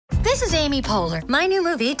This is Amy Poehler. My new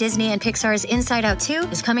movie, Disney and Pixar's Inside Out 2,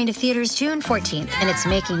 is coming to theaters June 14th, and it's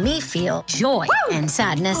making me feel joy and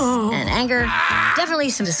sadness and anger, definitely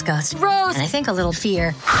some disgust, and I think a little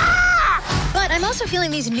fear. But I'm also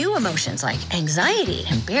feeling these new emotions like anxiety,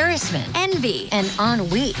 embarrassment, envy, and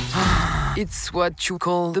ennui. It's what you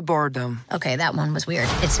call the boredom. Okay, that one was weird.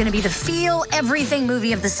 It's gonna be the feel everything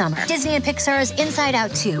movie of the summer. Disney and Pixar's Inside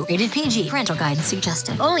Out 2, rated PG. Parental guidance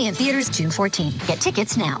suggested. Only in theaters June 14th. Get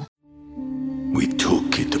tickets now. We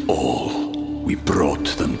took it all. We brought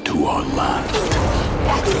them to our land.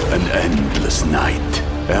 An endless night,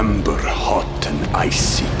 ember hot and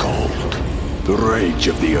icy cold. The rage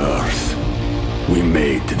of the earth. We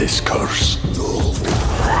made this curse.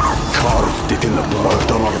 Carved it in the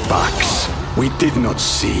blood on our backs. We did not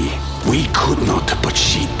see. We could not, but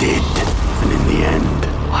she did. And in the end...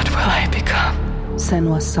 What will I become?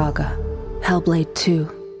 Senua's Saga. Hellblade 2.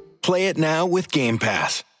 Play it now with Game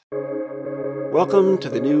Pass. Welcome to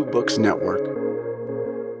the New Books Network.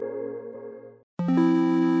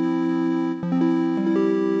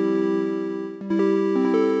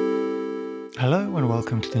 Hello and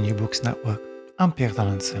welcome to the New Books Network. I'm Pierre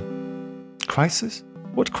Dalensin. Crisis?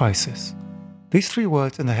 What crisis? These three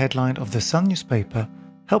words in the headline of the Sun newspaper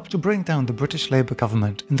helped to bring down the British Labour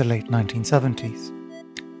government in the late 1970s.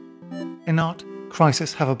 In art,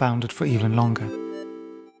 crises have abounded for even longer.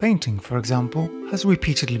 Painting, for example, has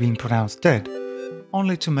repeatedly been pronounced dead,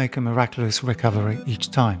 only to make a miraculous recovery each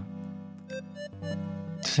time.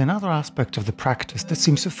 There's another aspect of the practice that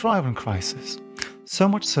seems to thrive in crisis, so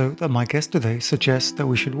much so that my guest today suggests that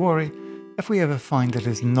we should worry if we ever find that it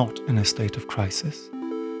is not in a state of crisis.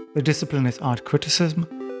 The discipline is art criticism,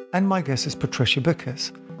 and my guest is Patricia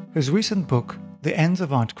Bickers, whose recent book, The Ends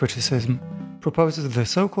of Art Criticism, proposes that the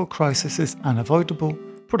so-called crisis is unavoidable,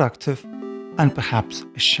 productive, and perhaps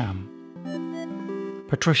a sham.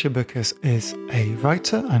 Patricia Bickers is a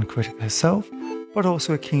writer and critic herself, but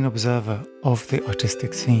also a keen observer of the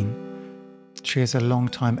artistic scene. She is a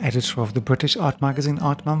long-time editor of the British art magazine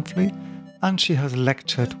Art Monthly, and she has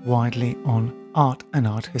lectured widely on art and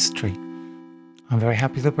art history. I'm very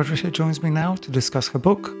happy that Patricia joins me now to discuss her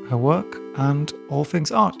book, her work, and all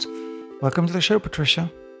things art. Welcome to the show,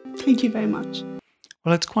 Patricia. Thank you very much.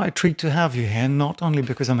 Well, it's quite a treat to have you here, not only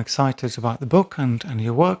because I'm excited about the book and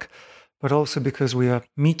your work, but also because we are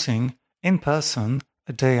meeting in person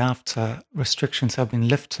a day after restrictions have been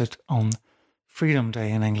lifted on Freedom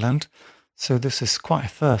Day in England. So this is quite a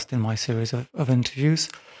first in my series of interviews.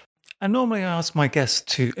 And normally I ask my guests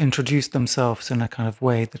to introduce themselves in a kind of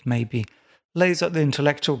way that maybe lays at the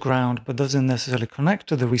intellectual ground, but doesn't necessarily connect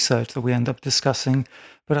to the research that we end up discussing.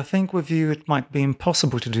 But I think with you, it might be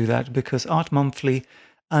impossible to do that because Art Monthly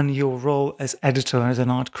and your role as editor and as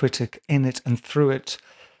an art critic in it and through it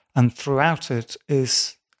and throughout it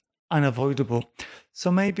is unavoidable.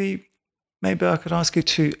 So maybe I could ask you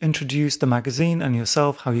to introduce the magazine and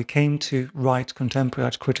yourself, how you came to write contemporary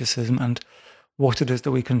art criticism and what it is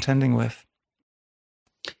that we're contending with.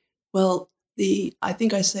 Well, I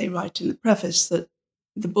think I say right in the preface that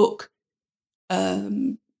the book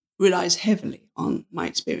relies heavily on my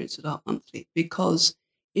experience at Art Monthly because,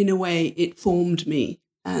 in a way, it formed me.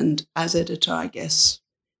 And as editor, I guess,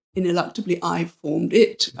 ineluctably, I formed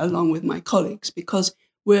it along with my colleagues because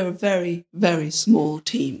we're a very, very small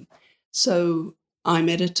team. So I'm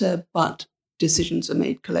editor, but decisions are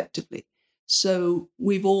made collectively. So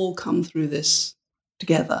we've all come through this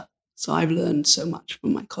together. So I've learned so much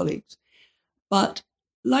from my colleagues. But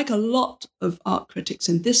like a lot of art critics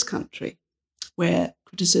in this country, where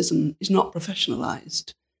criticism is not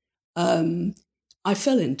professionalized, I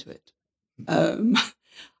fell into it.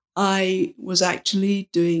 I was actually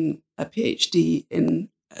doing a PhD in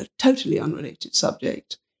a totally unrelated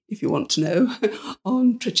subject, if you want to know,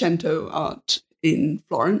 on Trecento art in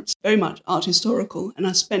Florence, very much art historical, and I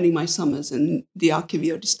was spending my summers in the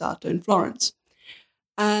Archivio di Stato in Florence.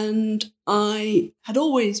 And I had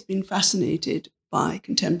always been fascinated by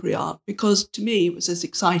contemporary art because to me it was as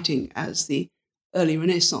exciting as the early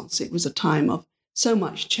Renaissance. It was a time of so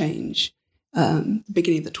much change, the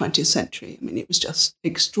beginning of the 20th century. I mean, it was just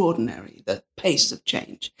extraordinary, the pace of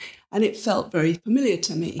change. And it felt very familiar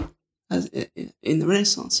to me as in the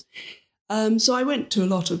Renaissance. So I went to a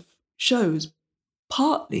lot of shows,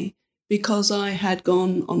 partly because I had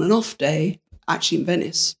gone on an off day, actually in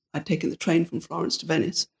Venice. I'd taken the train from Florence to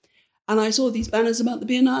Venice. And I saw these banners about the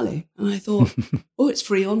Biennale. And I thought, oh, it's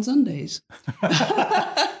free on Sundays.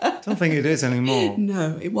 I don't think it is anymore.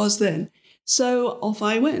 No, it was then. So off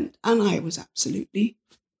I went. And I was absolutely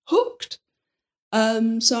hooked.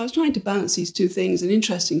 So I was trying to balance these two things, an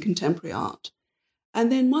interest in contemporary art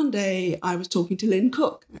And then one day I was talking to Lynn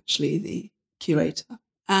Cook, actually, the curator,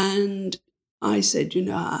 and I said,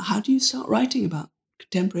 how do you start writing about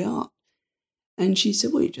contemporary art? And she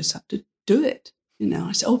said, well, you just have to do it.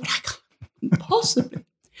 I said, but I can't possibly.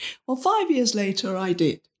 Well, 5 years later, I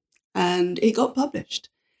did, and it got published.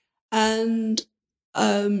 And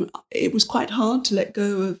it was quite hard to let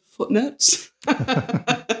go of footnotes.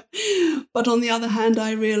 But on the other hand,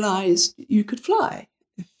 I realized you could fly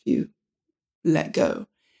if you let go.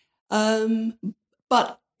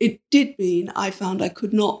 But it did mean I found I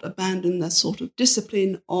could not abandon the sort of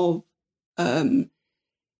discipline of having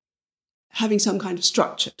some kind of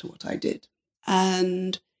structure to what I did.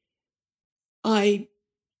 And I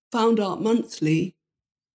found Art Monthly,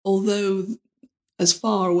 although as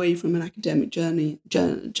far away from an academic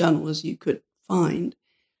journal as you could find,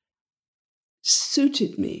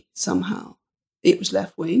 suited me somehow. It was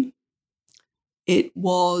left-wing. It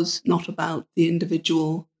was not about the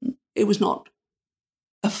individual. It was not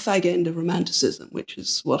a fag end of romanticism, which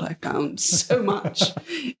is what I found so much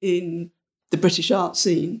in the British art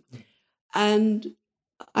scene. And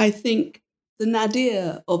I think the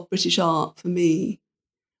nadir of British art for me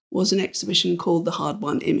was an exhibition called The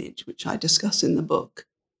Hard-Won Image, which I discuss in the book.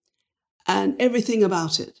 And everything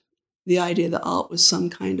about it, the idea that art was some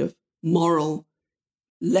kind of moral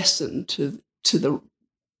lesson to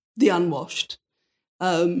the unwashed,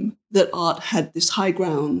 that art had this high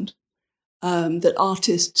ground, that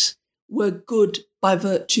artists were good by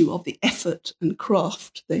virtue of the effort and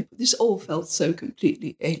craft. This all felt so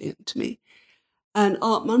completely alien to me. And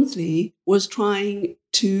Art Monthly was trying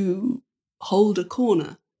to hold a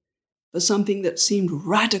corner for something that seemed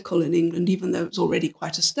radical in England, even though it was already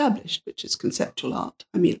quite established, which is conceptual art.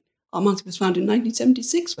 I mean, Art Monthly was founded in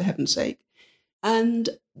 1976, for heaven's sake. And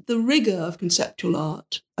the rigour of conceptual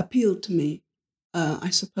art appealed to me, I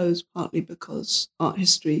suppose partly because art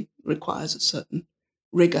history requires a certain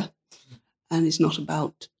rigour and is not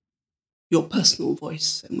about your personal voice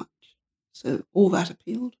so much. So all that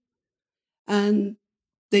appealed. And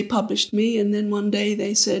they published me, and then one day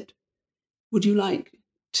they said, would you like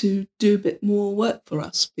to do a bit more work for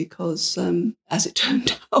us? Because as it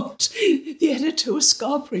turned out, the editor was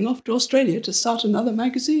scarpering off to Australia to start another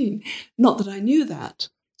magazine. Not that I knew that.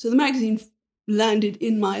 So the magazine landed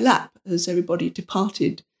in my lap as everybody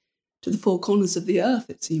departed to the four corners of the earth,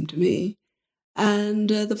 it seemed to me. And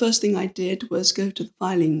the first thing I did was go to the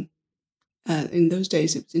filing, in those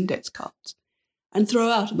days it was index cards, and throw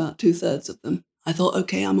out about 2/3 of them. I thought,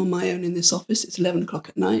 okay, I'm on my own in this office. It's 11 o'clock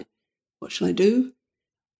at night. What shall I do?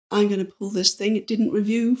 I'm going to pull this thing. It didn't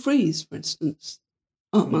review Frieze, for instance.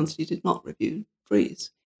 Art Monthly did not review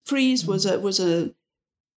Frieze. Frieze was a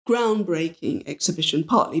groundbreaking exhibition,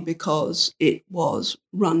 partly because it was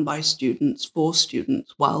run by students for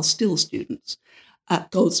students while still students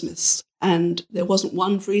at Goldsmiths. And there wasn't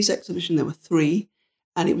one Frieze exhibition, there were 3,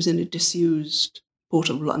 and it was in a disused Port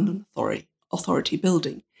of London Authority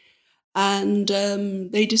building. And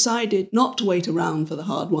they decided not to wait around for the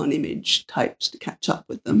Hard-Won Image types to catch up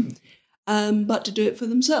with them, but to do it for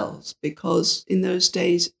themselves, because in those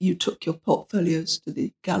days you took your portfolios to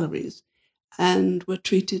the galleries and were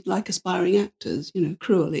treated like aspiring actors,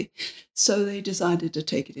 cruelly. So they decided to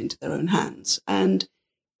take it into their own hands. And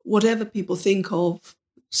whatever people think of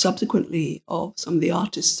subsequently of some of the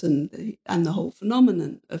artists and the whole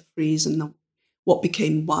phenomenon of Frieze and what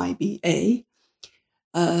became YBA,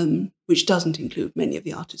 which doesn't include many of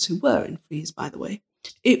the artists who were in Frieze, by the way.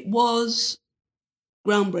 It was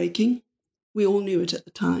groundbreaking. We all knew it at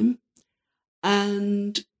the time.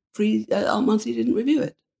 And Art Monthly didn't review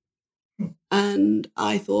it. And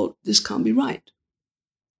I thought, this can't be right.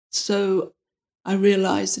 So I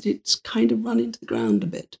realized that it's kind of run into the ground a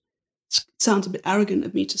bit. It sounds a bit arrogant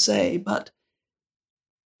of me to say, but,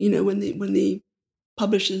 when the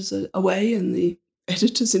publishers are away and the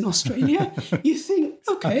editors in Australia, you think,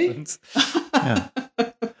 okay. Yeah.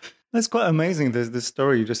 That's quite amazing. There's this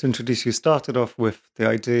story you just introduced. You started off with the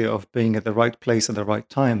idea of being at the right place at the right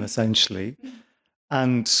time, essentially.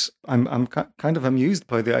 And I'm kind of amused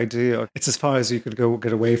by the idea of it's as far as you could go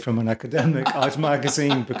get away from an academic art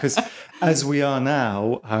magazine, because as we are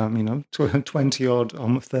now, 20 odd,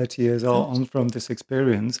 almost 30 years on from this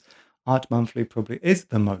experience, Art Monthly probably is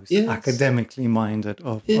the most academically minded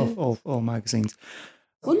of all magazines.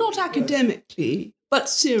 Well, not academically, but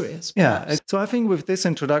serious. Perhaps. Yeah. So I think with this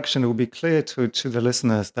introduction, it will be clear to the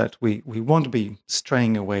listeners that we won't be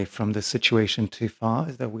straying away from the situation too far,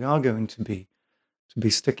 is that we are going to be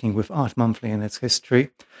sticking with Art Monthly and its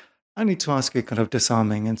history. I need to ask you a kind of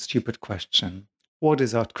disarming and stupid question. what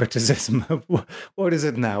is art criticism? What is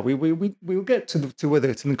it now? We'll get to whether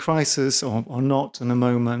it's in crisis or not in a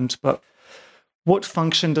moment, but what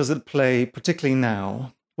function does it play, particularly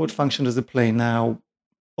now? What function does it play now,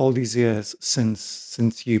 all these years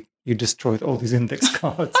since you destroyed all these index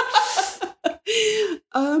cards?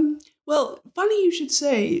 Well, funny you should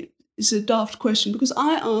say it's a daft question, because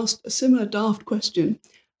I asked a similar daft question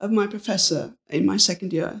of my professor in my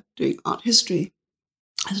second year doing art history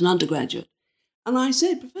as an undergraduate. And I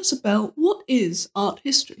said, Professor Bell, what is art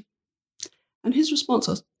history? And his response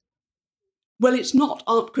was, well, it's not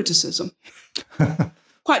art criticism.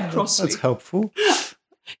 Quite crossly. That's helpful.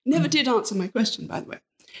 Never did answer my question, by the way.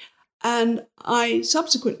 And I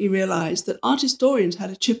subsequently realized that art historians had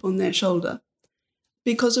a chip on their shoulder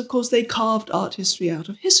because, of course, they carved art history out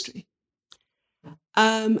of history.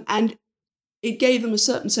 And it gave them a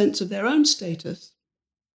certain sense of their own status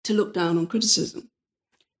to look down on criticism.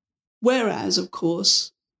 Whereas, of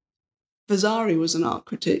course, Vasari was an art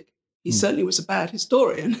critic. He certainly was a bad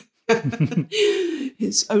historian.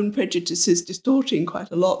 His own prejudices distorting quite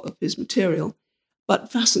a lot of his material,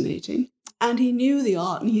 but fascinating. And he knew the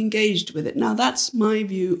art and he engaged with it. Now, that's my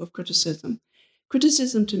view of criticism.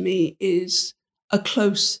 Criticism to me is a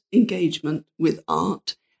close engagement with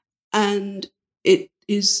art, and it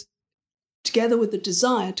is together with the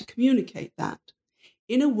desire to communicate that.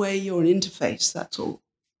 In a way, you're an interface, that's all.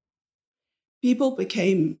 People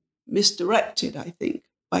became misdirected, I think,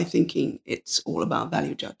 by thinking it's all about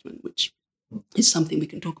value judgment, which is something we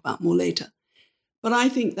can talk about more later. But I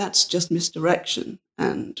think that's just misdirection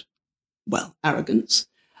and, well, arrogance,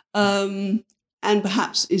 and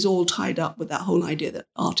perhaps is all tied up with that whole idea that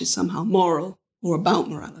art is somehow moral or about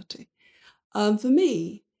morality. For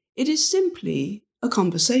me, it is simply a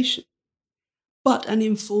conversation, but an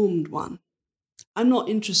informed one. I'm not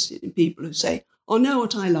interested in people who say, oh, know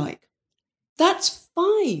what I like. That's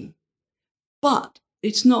fine, but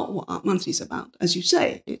it's not what Art Monthly is about. As you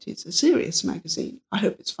say, it is a serious magazine. I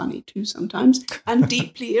hope it's funny too sometimes, and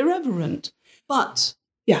deeply irreverent. But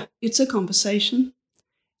yeah, it's a conversation.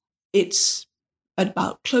 It's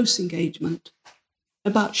about close engagement,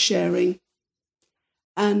 about sharing,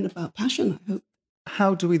 and about passion, I hope.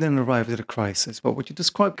 How do we then arrive at a crisis? What would you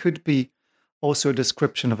describe could be also a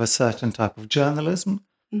description of a certain type of journalism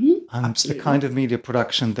and absolutely. the kind of media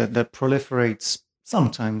production that proliferates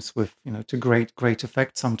sometimes with, to great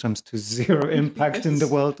effect, sometimes to zero impact in the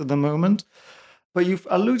world at the moment. But you've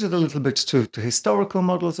alluded a little bit to historical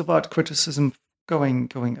models of art criticism,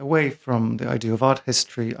 going away from the idea of art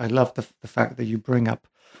history. I love the fact that you bring up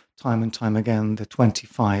time and time again the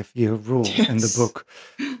 25-year rule in the book,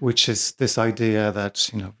 which is this idea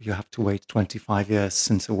that, you have to wait 25 years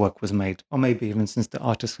since a work was made, or maybe even since the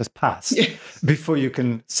artist has passed, before you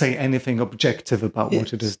can say anything objective about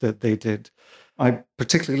what it is that they did. I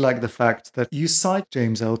particularly like the fact that you cite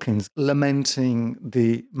James Elkins lamenting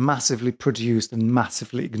the massively produced and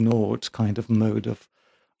massively ignored kind of mode of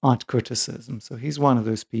art criticism. So he's one of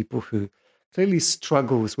those people who clearly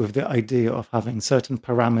struggles with the idea of having certain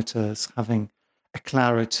parameters, having a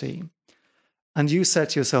clarity. And you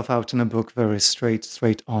set yourself out in a book very straight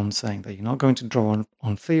on, saying that you're not going to draw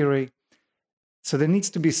on theory. So there needs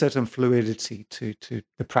to be certain fluidity to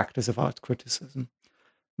the practice of art criticism.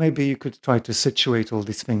 Maybe you could try to situate all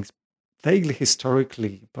these things vaguely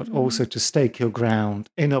historically, but also to stake your ground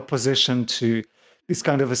in opposition to this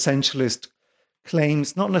kind of essentialist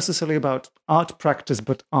claims, not necessarily about art practice,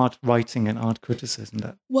 but art writing and art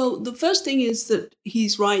criticism. Well, the first thing is that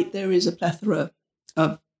he's right. There is a plethora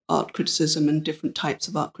of art criticism and different types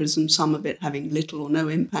of art criticism, some of it having little or no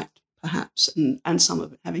impact, perhaps, and some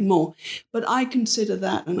of it having more. But I consider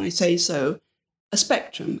that, and I say so, a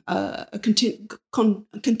spectrum, a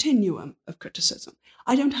continuum of criticism.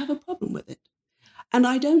 I don't have a problem with it. And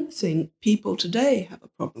I don't think people today have a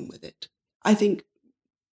problem with it. I think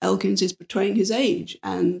Elkins is betraying his age,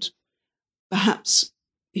 and perhaps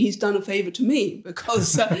he's done a favor to me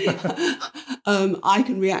because I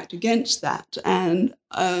can react against that. And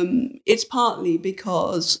it's partly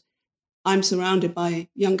because I'm surrounded by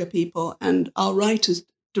younger people, and our writers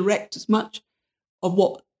direct as much of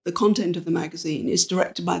what the content of the magazine is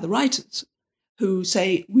directed by the writers who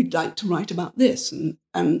say, we'd like to write about this.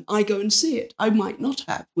 And I go and see it. I might not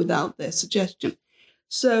have without their suggestion.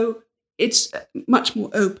 So it's much more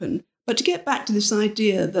open. But to get back to this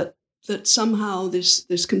idea that somehow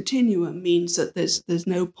this continuum means that there's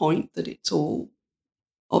no point, that it's all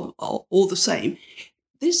the same.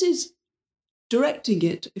 This is directing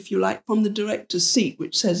it, if you like, from the director's seat,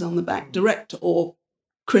 which says on the back, director or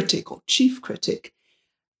critic or chief critic.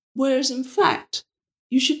 Whereas, in fact,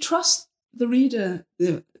 you should trust the reader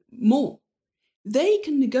more. they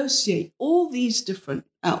can negotiate all these different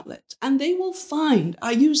outlets, and they will find,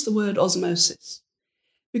 I use the word osmosis,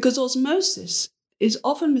 because osmosis is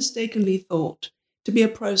often mistakenly thought to be a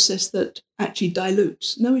process that actually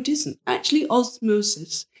dilutes. No, it isn't. Actually,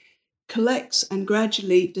 osmosis collects and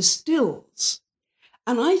gradually distills.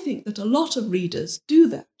 And I think that a lot of readers do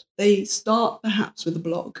that. They start perhaps with a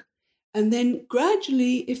blog, and then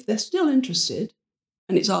gradually, if they're still interested,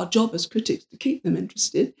 and it's our job as critics to keep them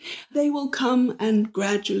interested, they will come and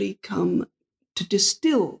gradually come to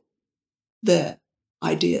distill their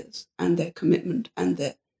ideas and their commitment and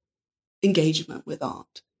their engagement with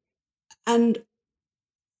art. And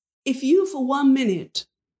if you, for 1 minute,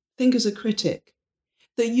 think as a critic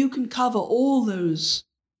that you can cover all those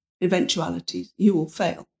eventualities, you will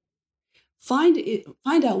fail. Find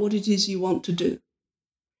out what it is you want to do,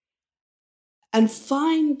 and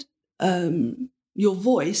find your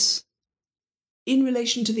voice in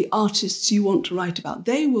relation to the artists you want to write about.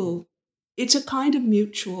 It's a kind of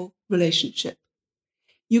mutual relationship.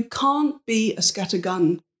 You can't be a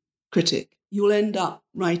scattergun critic. You'll end up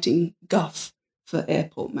writing guff for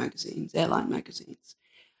airport magazines, airline magazines.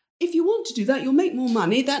 If you want to do that, you'll make more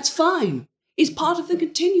money. That's fine. It's part of the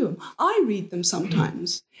continuum. I read them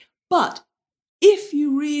sometimes. But if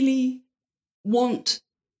you really want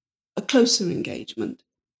a closer engagement,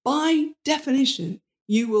 by definition,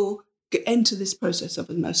 you will enter this process of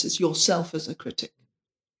osmosis yourself as a critic,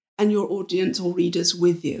 and your audience or readers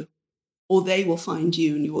with you, or they will find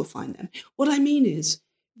you and you will find them. What I mean is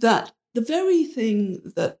that the very thing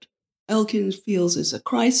that Elkins feels is a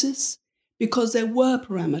crisis, because there were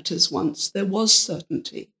parameters once, there was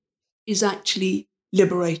certainty, is actually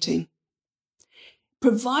liberating,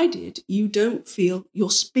 provided you don't feel you're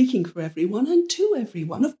speaking for everyone and to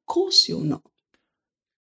everyone. Of course you're not.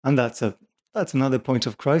 And that's another point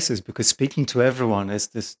of crisis, because speaking to everyone is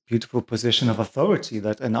this beautiful position of authority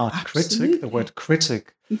that an art critic, the word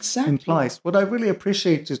critic, implies. What I really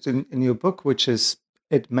appreciated in your book, which is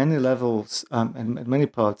at many levels and at many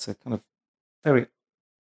parts a kind of very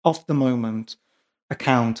off the moment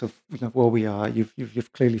account of where we are.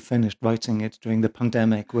 You've clearly finished writing it during the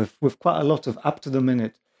pandemic with quite a lot of up to the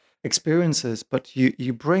minute experiences, but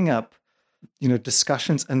you bring up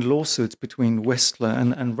discussions and lawsuits between Whistler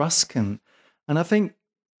and Ruskin, and I think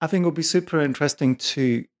it would be super interesting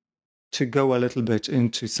to go a little bit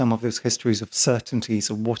into some of those histories of certainties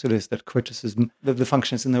of what it is that criticism, the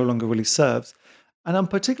functions it no longer really serves. And I'm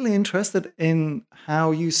particularly interested in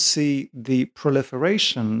how you see the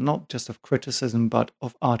proliferation, not just of criticism, but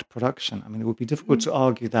of art production. I mean, it would be difficult to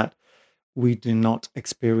argue that we do not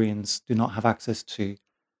have access to,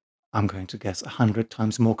 I'm going to guess, 100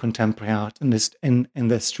 times more contemporary art in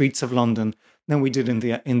the streets of London than we did in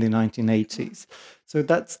the 1980s. So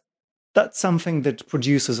that's something that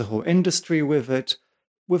produces a whole industry with it,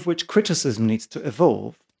 with which criticism needs to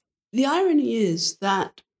evolve. The irony is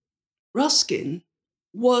that Ruskin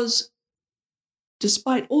was,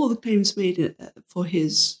 despite all the claims made for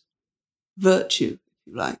his virtue, if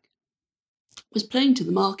you like, was playing to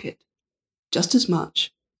the market just as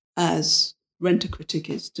much as Rent-A-Critic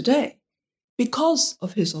is today, because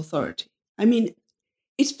of his authority. I mean,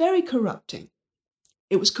 it's very corrupting.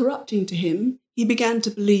 It was corrupting to him. He began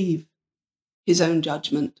to believe his own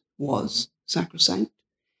judgment was sacrosanct.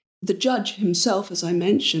 The judge himself, as I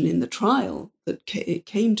mentioned, in the trial that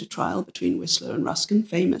came to trial between Whistler and Ruskin,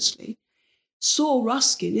 famously, saw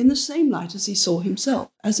Ruskin in the same light as he saw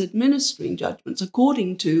himself, as administering judgments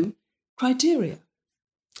according to criteria.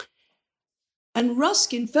 And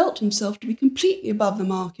Ruskin felt himself to be completely above the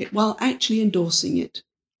market while actually endorsing it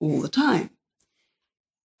all the time.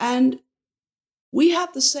 And we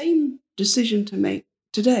have the same decision to make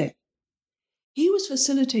today. He was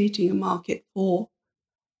facilitating a market for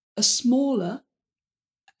a smaller,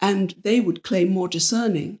 and they would claim more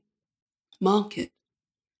discerning, market.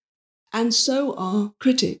 And so are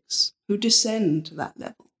critics who descend to that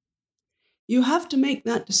level. You have to make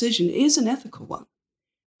that decision. It is an ethical one.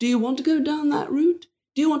 Do you want to go down that route?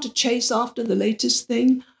 Do you want to chase after the latest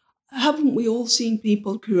thing? Haven't we all seen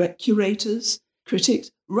people, curators,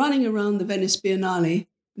 critics, running around the Venice Biennale?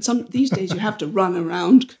 And these days you have to run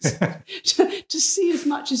around to see as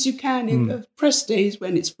much as you can in the press days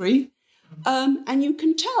when it's free. And you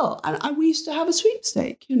can tell. And we used to have a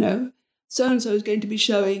sweepstake, so-and-so is going to be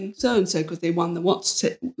showing so-and-so because they won the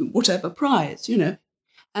whatever prize,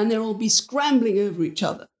 and they'll all be scrambling over each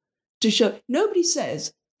other to show. Nobody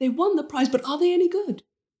says they won the prize, but are they any good?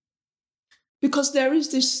 Because there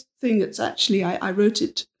is this thing that's actually, I wrote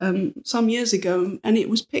it some years ago, and it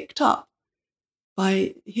was picked up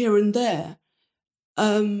by here and there,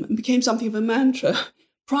 became something of a mantra.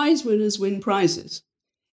 prize winners win prizes.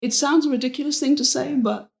 It sounds a ridiculous thing to say,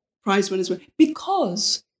 but prize winners win.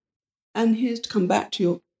 Because, and here's to come back to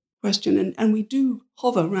your question, and we do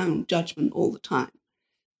hover around judgment all the time.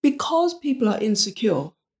 Because people are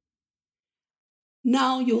insecure,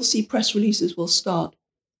 now you'll see press releases will start,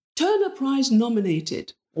 Turner Prize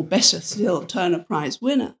nominated, or better still, Turner Prize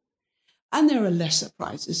winner. And there are lesser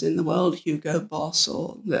prizes in the world, Hugo Boss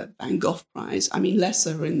or the Van Gogh Prize. I mean,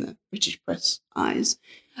 lesser in the British press eyes.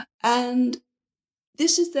 And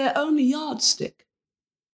this is their only yardstick.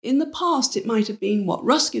 In the past, it might have been what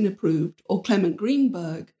Ruskin approved or Clement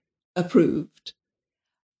Greenberg approved,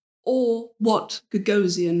 or what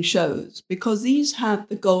Gagosian shows, because these have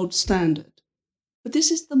the gold standard. But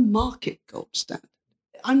this is the market gold standard.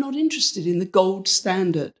 I'm not interested in the gold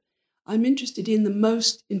standard. I'm interested in the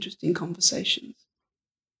most interesting conversations.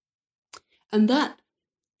 And that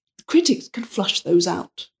critics can flush those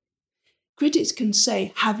out. Critics can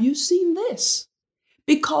say, have you seen this?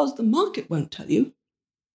 Because the market won't tell you.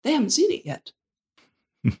 They haven't seen it yet.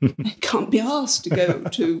 They can't be asked to go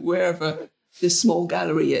to wherever this small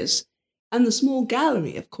gallery is. And the small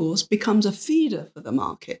gallery, of course, becomes a feeder for the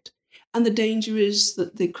market. And the danger is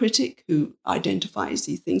that the critic who identifies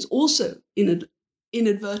these things also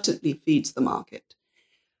inadvertently feeds the market.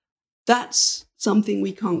 That's something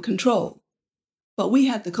we can't control. But we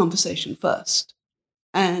had the conversation first.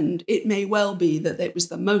 And it may well be that it was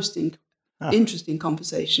the most interesting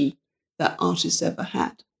conversation that artists ever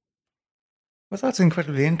had. Well, that's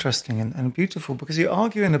incredibly interesting and beautiful, because you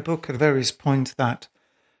argue in the book at various points that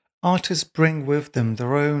artists bring with them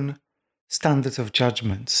their own standards of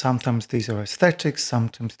judgment. Sometimes these are aesthetics,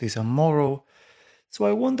 sometimes these are moral. So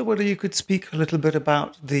I wonder whether you could speak a little bit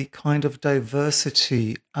about the kind of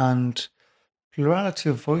diversity and plurality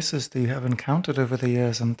of voices that you have encountered over the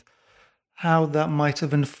years, and how that might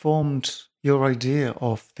have informed your idea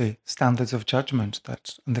of the standards of judgment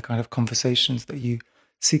and the kind of conversations that you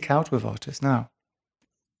seek out with artists now.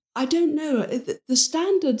 I don't know. The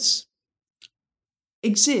standards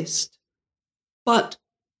exist, but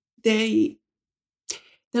they're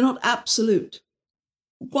not absolute.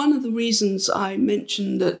 One of the reasons I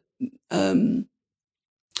mentioned that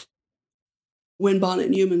when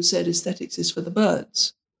Barnett Newman said aesthetics is for the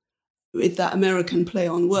birds, with that American play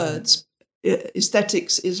on words,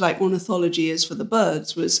 aesthetics is like ornithology is for the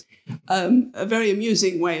birds, was a very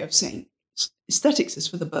amusing way of saying aesthetics is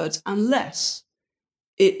for the birds, unless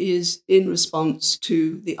it is in response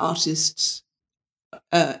to the artist's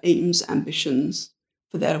aims, ambitions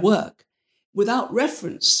for their work. Without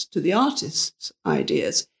reference to the artist's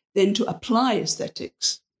ideas, then to apply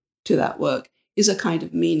aesthetics to that work is a kind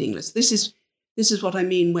of meaningless. This is what I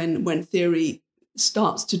mean when theory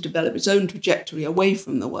starts to develop its own trajectory away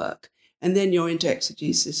from the work, and then you're into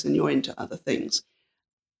exegesis and you're into other things,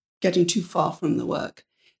 getting too far from the work.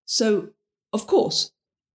 So, of course,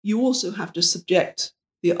 you also have to subject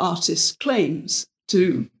the artist's claims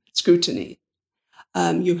to scrutiny.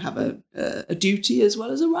 You have a duty as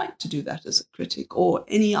well as a right to do that as a critic or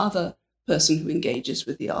any other person who engages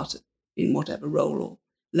with the art in whatever role or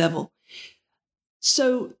level.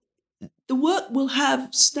 So the work will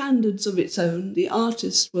have standards of its own. The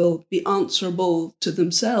artist will be answerable to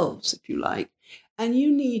themselves, if you like, and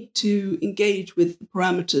you need to engage with the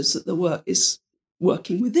parameters that the work is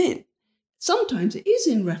working within. Sometimes it is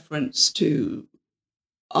in reference to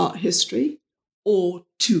art history or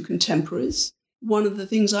to contemporaries. One of the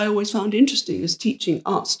things I always found interesting as teaching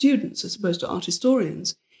art students as opposed to art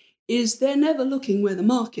historians is they're never looking where the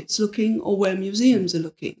market's looking or where museums are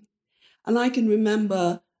looking. And I can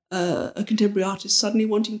remember a contemporary artist suddenly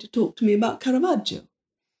wanting to talk to me about Caravaggio.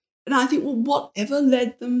 And I think, well, whatever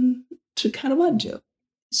led them to Caravaggio?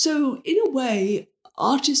 So in a way,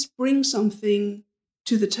 artists bring something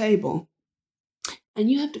to the table and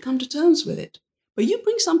you have to come to terms with it. But you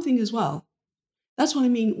bring something as well. That's what I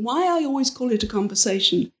mean. Why I always call it a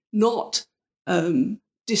conversation, not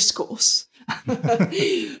discourse,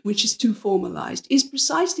 which is too formalized, is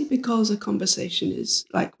precisely because a conversation is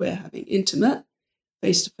like we're having, intimate,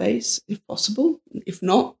 face-to-face, if possible. If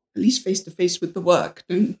not, at least face-to-face with the work.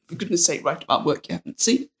 Don't, for goodness sake, write about work you haven't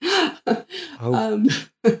seen.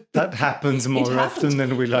 That happens more often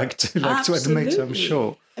than we like to admit, I'm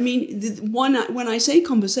sure. I mean, when I say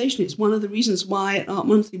conversation, it's one of the reasons why at Art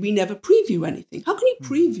Monthly we never preview anything. How can you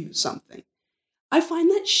preview something? I find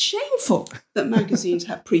that shameful that magazines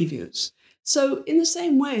have previews. So in the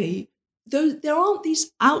same way, there aren't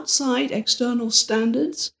these outside external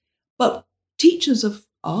standards, but teachers of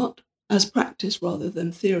art, as practice rather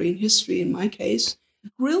than theory and history in my case,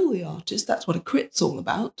 grill the artist. That's what a crit's all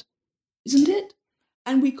about, isn't it?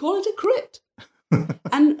 And we call it a crit.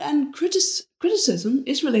 and criticism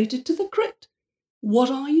is related to the crit. What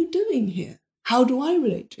are you doing here? How do I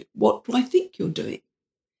relate to it? What do I think you're doing?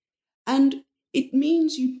 And it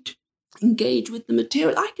means you engage with the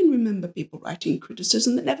material. I can remember people writing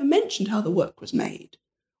criticism that never mentioned how the work was made,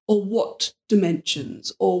 or what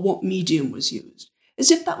dimensions, or what medium was used,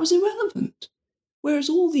 as if that was irrelevant. Whereas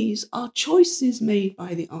all these are choices made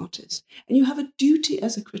by the artist, and you have a duty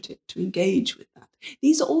as a critic to engage with that.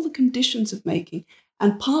 These are all the conditions of making,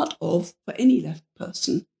 and part of, for any left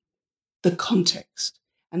person, the context.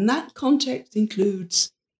 And that context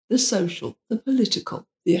includes the social, the political,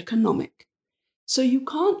 the economic. So you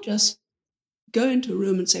can't just go into a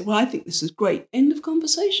room and say, well, I think this is great. End of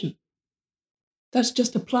conversation. That's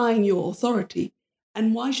just applying your authority.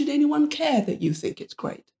 And why should anyone care that you think it's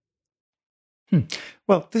great?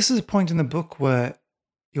 Well, this is a point in the book where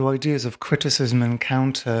your ideas of criticism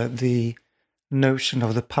encounter the notion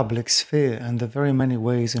of the public sphere and the very many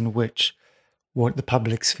ways in which what the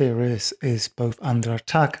public sphere is both under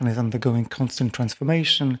attack and is undergoing constant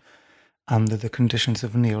transformation under the conditions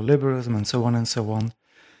of neoliberalism and so on and so on.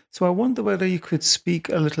 So I wonder whether you could speak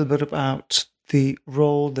a little bit about the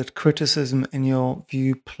role that criticism, in your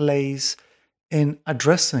view, plays in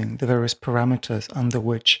addressing the various parameters under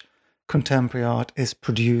which contemporary art is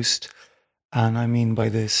produced. And I mean by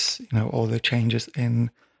this, all the changes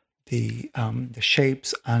in the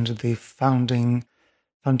shapes and the founding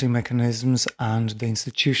mechanisms and the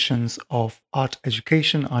institutions of art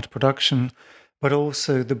education, art production, but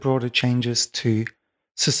also the broader changes to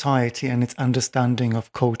society and its understanding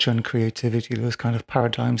of culture and creativity, those kind of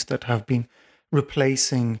paradigms that have been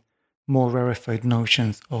replacing more rarefied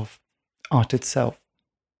notions of art itself.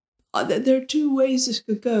 There are two ways this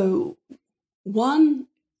could go. One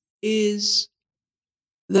is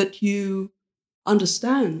that you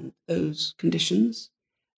understand those conditions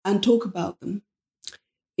and talk about them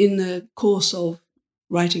in the course of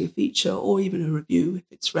writing a feature or even a review, if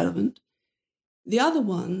it's relevant. The other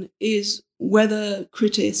one is whether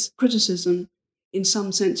criticism, in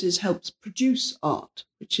some senses, helps produce art,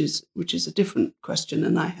 which is a different question,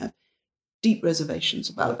 and I have deep reservations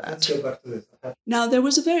about that. Let's go back to this. Now, there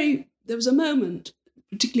was a moment,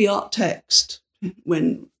 particularly art text,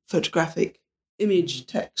 when photographic image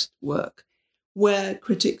text work, where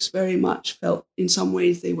critics very much felt in some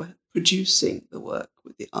ways they were producing the work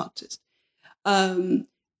with the artist,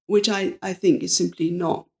 which I think is simply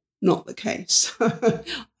not the case.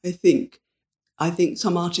 I think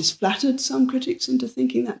some artists flattered some critics into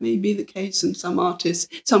thinking that may be the case, and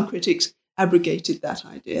some critics abrogated that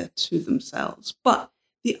idea to themselves. But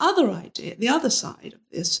the other idea, the other side of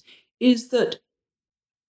this, is that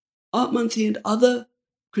Art Monthly and other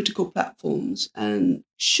critical platforms and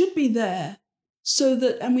should be there so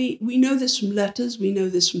that, and we know this from letters, we know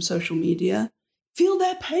this from social media, feel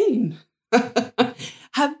their pain,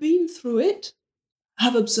 have been through it,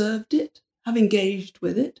 have observed it, have engaged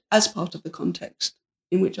with it as part of the context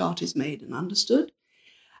in which art is made and understood.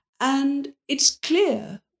 And it's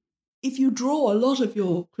clear, if you draw a lot of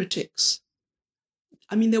your critics,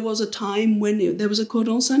 I mean, there was a time when there was a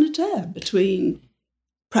cordon sanitaire between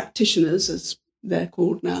practitioners, as they're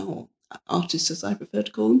called now, or artists as I prefer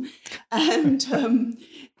to call them,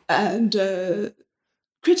 and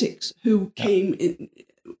critics who came in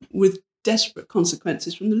with desperate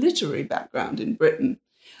consequences from the literary background in Britain.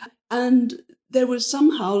 And there was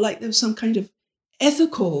some kind of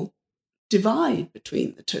ethical divide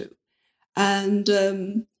between the two. And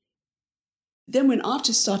then when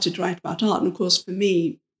artists started to write about art, and of course for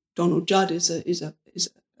me, Donald Judd is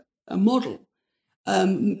a model,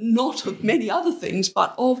 not of many other things,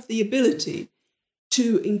 but of the ability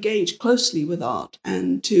to engage closely with art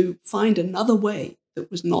and to find another way that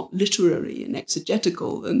was not literary and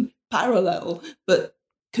exegetical and parallel, but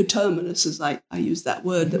coterminous, as I use that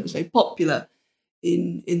word, that was very popular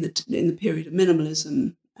in the period of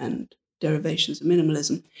minimalism and derivations of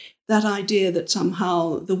minimalism. That idea that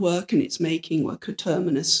somehow the work and its making were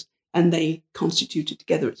coterminous and they constituted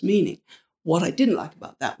together its meaning. What I didn't like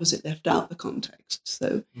about that was it left out the context.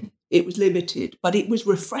 So it was limited, but it was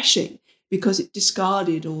refreshing because it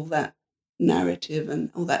discarded all that narrative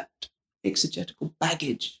and all that exegetical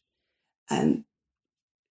baggage and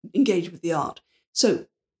engaged with the art. So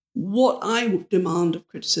what I would demand of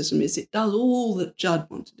criticism is it does all that Judd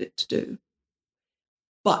wanted it to do,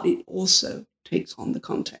 but it also takes on the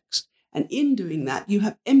context. And in doing that, you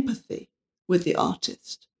have empathy with the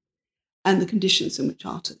artist and the conditions in which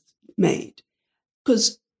art is made.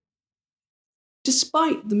 Because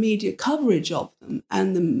despite the media coverage of them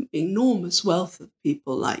and the enormous wealth of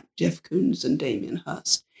people like Jeff Koons and Damien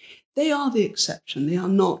Hirst, they are the exception, they are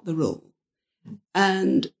not the rule.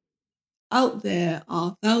 And out there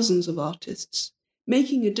are thousands of artists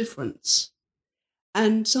making a difference.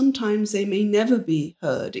 And sometimes they may never be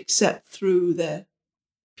heard except through their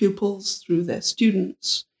pupils, through their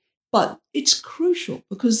students. But it's crucial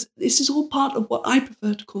because this is all part of what I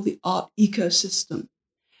prefer to call the art ecosystem.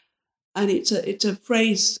 And it's a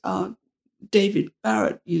phrase David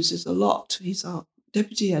Barrett uses a lot. He's our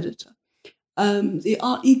deputy editor. The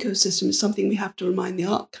art ecosystem is something we have to remind the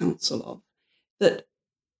Art Council of, that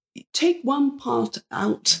take one part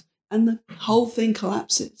out and the whole thing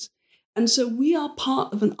collapses. And so we are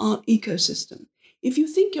part of an art ecosystem. If you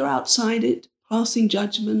think you're outside it, passing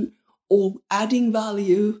judgment or adding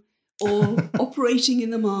value or operating in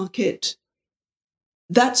the market,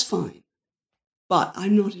 that's fine. But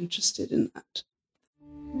I'm not interested in that.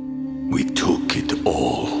 We took it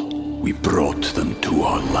all. We brought them to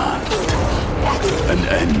our land. An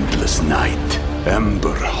endless night,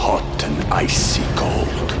 ember hot and icy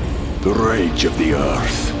cold. The rage of the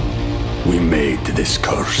earth. We made this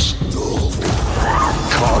curse.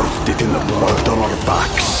 Carved it in the blood on our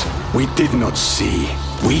backs. We did not see.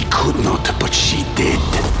 We could not, but she did.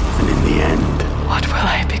 And in the end... What will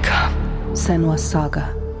I become? Senua's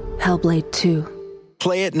Saga. Hellblade 2.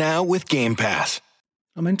 Play it now with Game Pass.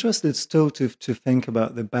 I'm interested still to think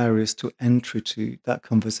about the barriers to entry to that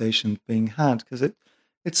conversation being had, because it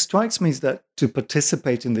strikes me that to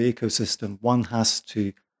participate in the ecosystem, one has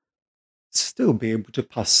to still be able to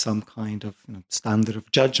pass some kind of standard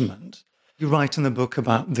of judgment. You write in the book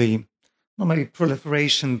about the, not maybe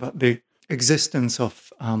proliferation, but the existence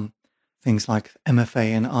of things like MFA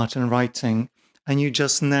in art and writing, and you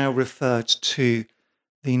just now referred to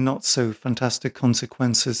the not so fantastic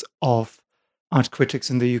consequences of art critics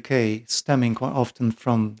in the UK stemming quite often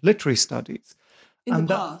from literary studies. In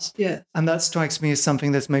the past, yes. And that strikes me as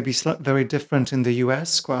something that's maybe very different in the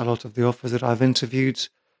US. Quite a lot of the authors that I've interviewed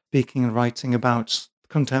speaking and writing about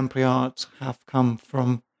contemporary art have come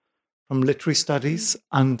from literary studies,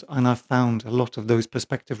 and I've found a lot of those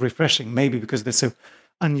perspectives refreshing, maybe because they're so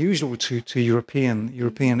unusual to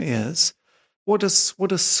European ears. What does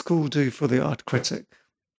school do for the art critic?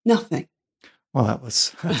 Nothing. Well,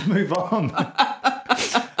 let's move on.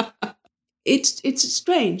 It's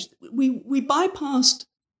strange. We bypassed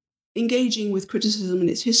engaging with criticism and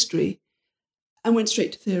its history and went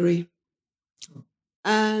straight to theory.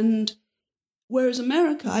 And whereas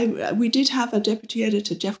America, we did have a deputy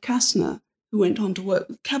editor, Jeff Kastner, who went on to work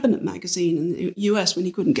with Cabinet magazine in the US when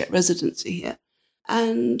he couldn't get residency here.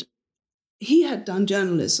 And he had done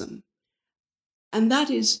journalism. And that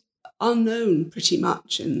is unknown pretty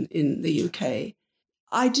much in the UK.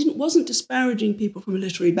 I wasn't disparaging people from a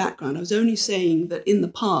literary background. I was only saying that in the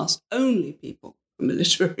past, only people from a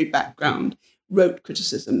literary background wrote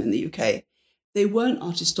criticism in the UK. They weren't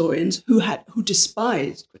art historians who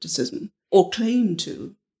despised criticism or claimed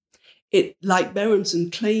to. It, like Berenson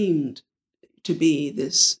claimed to be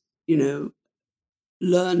this,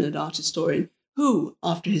 learned art historian who,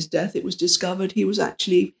 after his death, it was discovered he was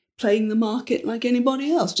actually playing the market like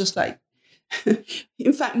anybody else, just like,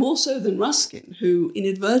 in fact, more so than Ruskin, who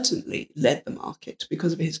inadvertently led the market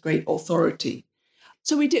because of his great authority.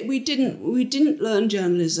 So we didn't learn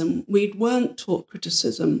journalism. We weren't taught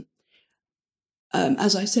criticism.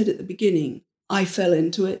 As I said at the beginning, I fell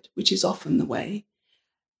into it, which is often the way.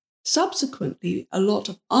 Subsequently, a lot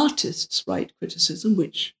of artists write criticism,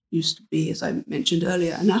 which used to be, as I mentioned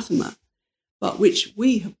earlier, anathema, but which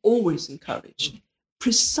we have always encouraged,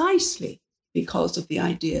 precisely because of the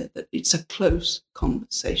idea that it's a close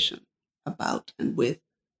conversation about and with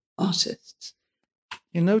artists.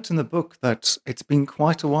 You note in the book that it's been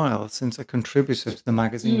quite a while since a contributor to the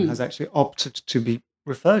magazine has actually opted to be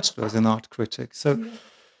referred to as an art critic.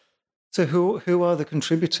 So who are the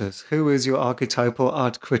contributors? Who is your archetypal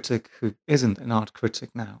art critic who isn't an art critic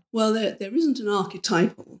now? Well, there isn't an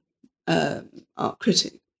archetypal art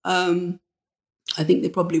critic. I think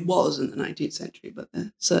there probably was in the 19th century, but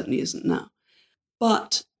there certainly isn't now.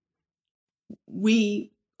 But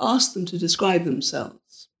we asked them to describe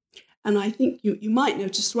themselves. And I think you might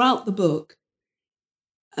notice throughout the book,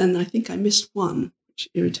 and I think I missed one, which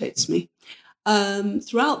irritates me.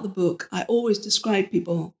 Throughout the book, I always describe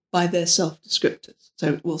people by their self-descriptors. So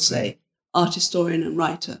it will say art historian and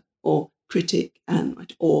writer, or critic and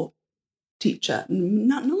writer, or teacher.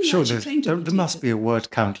 Sure, there must be a word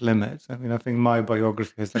count limit. I mean, I think my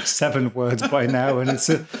biography has like 7 words by now, and it's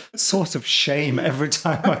a sort of shame every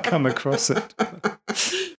time I come across it.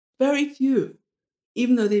 Very few,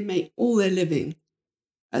 even though they make all their living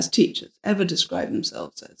as teachers, ever describe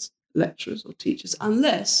themselves as lecturers or teachers,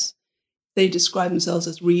 unless they describe themselves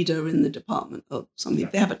as reader in the department of something,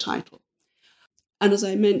 if they have a title. And as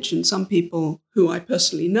I mentioned, some people who I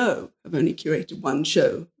personally know have only curated one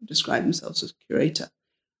show, describe themselves as curator,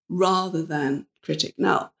 rather than critic.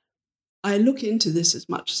 Now, I look into this as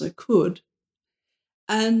much as I could,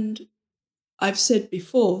 and I've said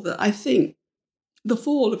before that I think the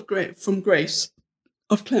fall from grace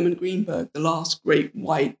of Clement Greenberg, the last great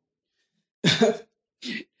white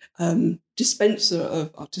dispenser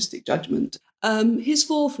of artistic judgment, his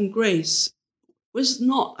fall from grace was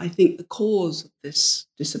not, I think, the cause of this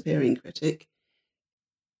disappearing critic,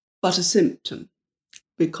 but a symptom,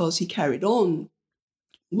 because he carried on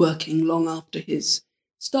working long after his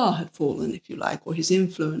star had fallen, if you like, or his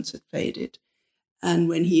influence had faded. And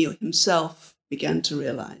when he himself began to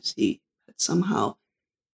realize he had somehow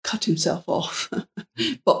cut himself off,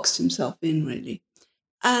 boxed himself in, really.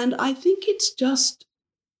 And I think it's just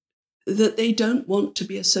that they don't want to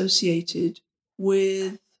be associated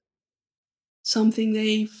with something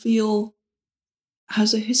they feel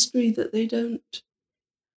has a history that they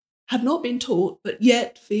have not been taught, but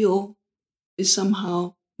yet feel is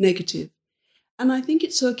somehow negative. And I think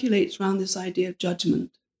it circulates around this idea of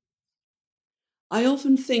judgment. I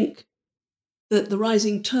often think that the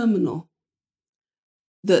rising terminal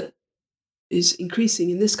that is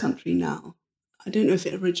increasing in this country now, I don't know if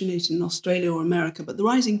it originated in Australia or America, but the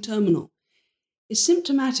rising terminal is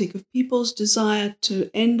symptomatic of people's desire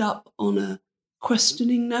to end up on a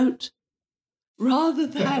questioning note rather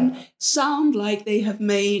than sound like they have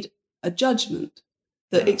made a judgment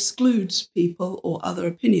that excludes people or other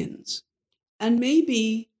opinions. And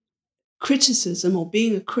maybe criticism or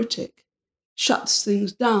being a critic shuts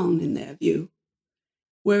things down in their view,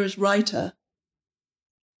 whereas writer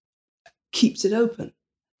keeps it open.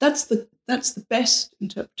 That's the best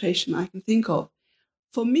interpretation I can think of.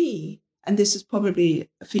 For me, and this is probably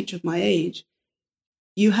a feature of my age,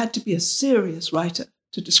 you had to be a serious writer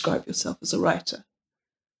to describe yourself as a writer.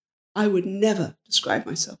 I would never describe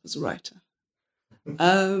myself as a writer.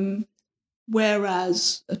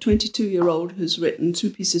 Whereas a 22-year-old who's written 2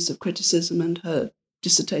 pieces of criticism and her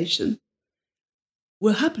dissertation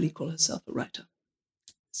will happily call herself a writer.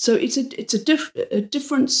 So it's a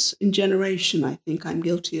difference in generation. I think I'm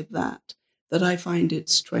guilty of that I find it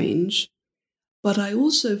strange. But I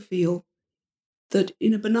also feel that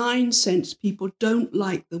in a benign sense, people don't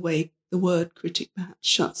like the way the word critic perhaps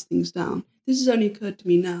shuts things down. This has only occurred to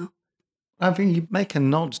me now. I think you make a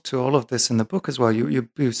nod to all of this in the book as well. You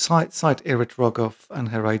cite Irit Rogoff and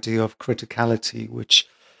her idea of criticality, which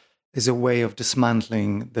is a way of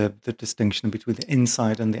dismantling the distinction between the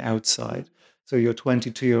inside and the outside. So your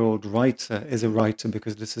 22-year-old writer is a writer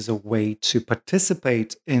because this is a way to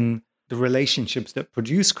participate in the relationships that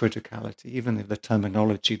produce criticality, even if the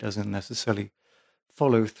terminology doesn't necessarily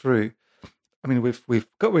follow through. I mean, we've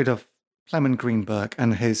got rid of Clement Greenberg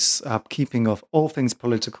and his keeping of all things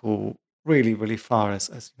political really, really far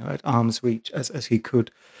as you know, at arm's reach as he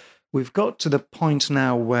could. We've got to the point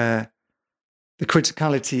now where the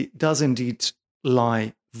criticality does indeed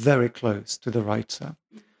lie very close to the writer.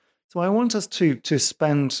 So I want us to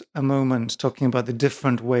spend a moment talking about the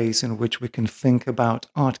different ways in which we can think about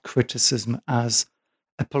art criticism as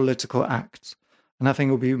a political act. And I think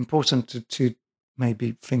it will be important to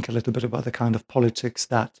maybe think a little bit about the kind of politics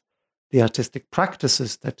that the artistic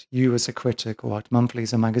practices that you as a critic or Art Monthly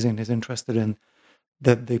as a magazine is interested in,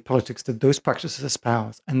 the politics that those practices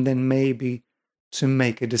espouse, and then maybe to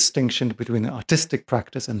make a distinction between the artistic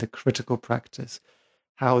practice and the critical practice,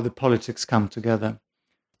 how the politics come together.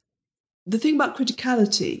 The thing about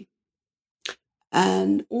criticality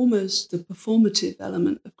and almost the performative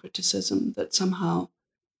element of criticism, that somehow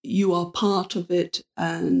you are part of it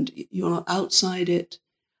and you're not outside it.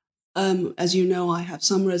 As you know, I have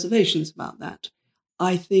some reservations about that.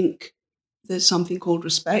 I think there's something called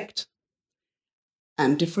respect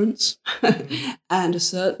and difference and a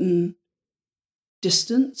certain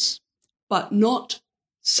distance, but not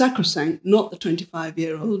sacrosanct, not the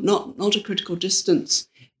 25-year-old, not a critical distance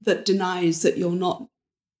that denies that you're not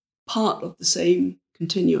part of the same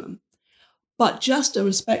continuum, but just a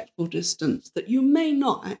respectful distance that you may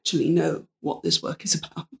not actually know what this work is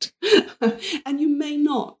about. And you may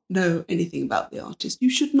not know anything about the artist. You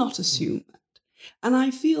should not assume that. And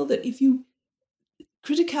I feel that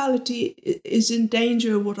criticality is in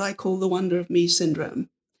danger of what I call the wonder of me syndrome.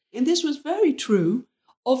 And this was very true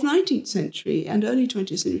of 19th century and early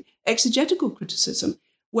 20th century exegetical criticism,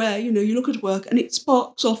 where, you look at work and it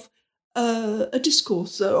sparks off a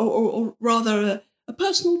discourse or rather a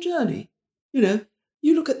personal journey.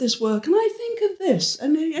 You look at this work and I think of this,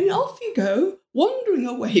 and off you go, wandering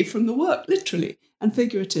away from the work, literally and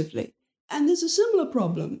figuratively. And there's a similar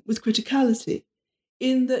problem with criticality.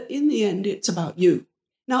 in the end, it's about you.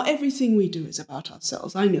 Now, everything we do is about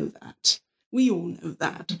ourselves. I know that. We all know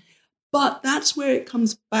that. But that's where it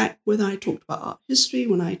comes back when I talked about art history,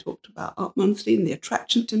 when I talked about Art Monthly and the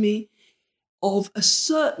attraction to me of a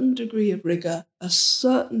certain degree of rigor, a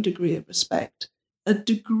certain degree of respect, a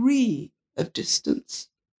degree of distance.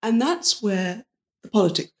 And that's where the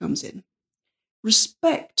politics comes in.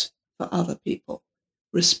 Respect for other people,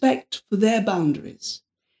 respect for their boundaries.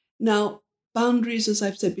 Now, boundaries, as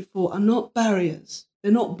I've said before, are not barriers.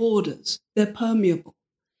 They're not borders. They're permeable.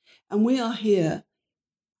 And we are here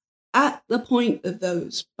at the point of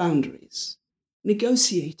those boundaries,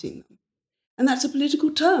 negotiating them. And that's a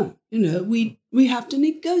political term. We have to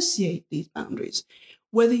negotiate these boundaries.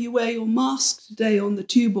 Whether you wear your mask today on the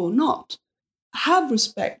tube or not, have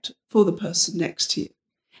respect for the person next to you.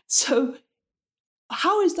 So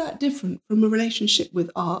how is that different from a relationship with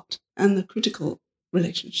art and the critical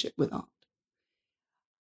relationship with art?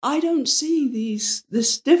 I don't see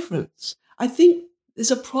this difference. I think there's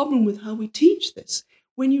a problem with how we teach this.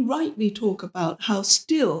 When you rightly talk about how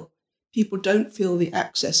still people don't feel the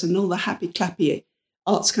access and all the happy-clappy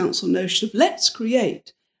Arts Council notion of let's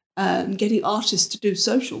create and getting artists to do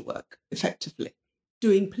social work effectively,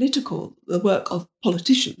 doing the work of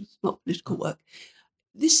politicians, not political work.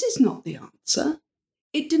 This is not the answer.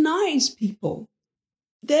 It denies people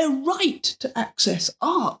their right to access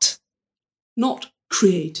art, not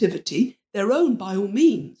creativity, their own by all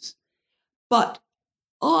means. But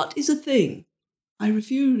art is a thing. I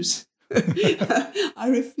refuse. I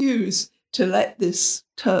refuse to let this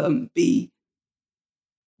term be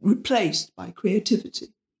replaced by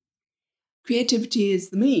creativity. Creativity is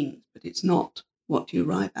the means, but it's not what you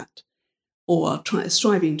arrive at or are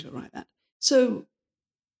striving to arrive at. So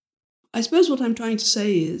I suppose what I'm trying to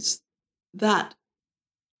say is that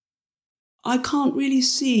I can't really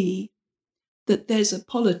see that there's a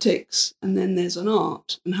politics and then there's an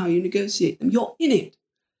art and how you negotiate them. You're in it.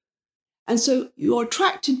 And so you're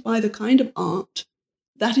attracted by the kind of art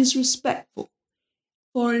that is respectful.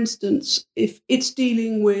 For instance, if it's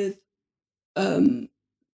dealing with a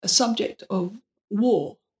subject of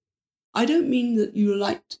war, I don't mean that you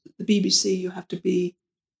like the BBC, you have to be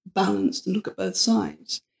balanced and look at both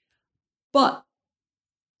sides. But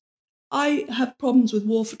I have problems with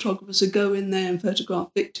war photographers who go in there and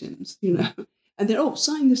photograph victims, and they're,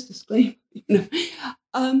 sign this disclaimer,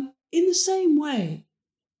 In the same way,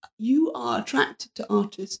 you are attracted to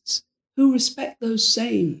artists who respect those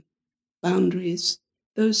same boundaries,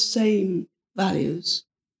 those same values.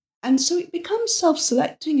 And so it becomes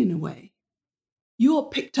self-selecting in a way. You're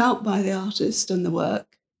picked out by the artist and the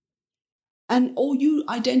work, or you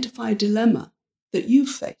identify a dilemma that you've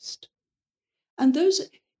faced. And those,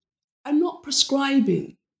 I'm not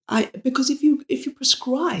prescribing, because if you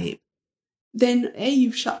prescribe, then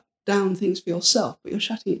you've shut down things for yourself, but you're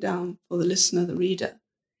shutting it down for the listener, the reader.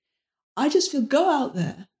 I just feel go out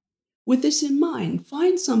there with this in mind,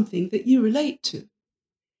 find something that you relate to,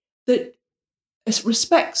 that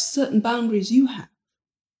respects certain boundaries you have,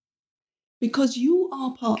 because you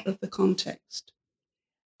are part of the context.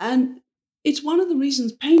 And it's one of the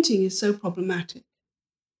reasons painting is so problematic,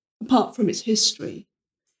 apart from its history.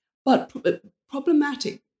 But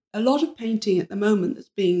problematic, a lot of painting at the moment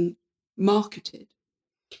that's being marketed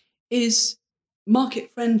is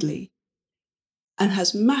market-friendly and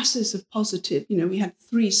has masses of positive. We had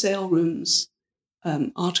 3 sale rooms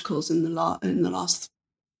articles in the last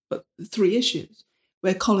 3 issues,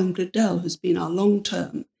 where Colin Gladell, who's been our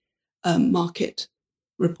long-term market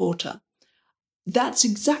reporter, that's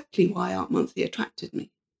exactly why Art Monthly attracted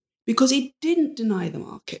me, because it didn't deny the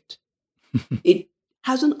market. It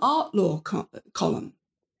has an art law column.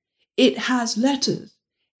 It has letters.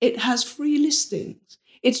 It has free listings.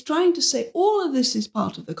 It's trying to say all of this is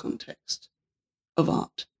part of the context of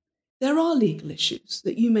art. There are legal issues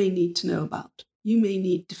that you may need to know about. You may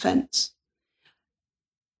need defense.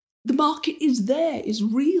 The market is there, is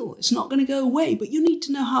real. It's not going to go away, but you need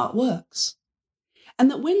to know how it works. And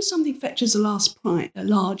that when something fetches a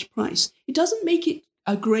large price, it doesn't make it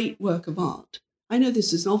a great work of art. I know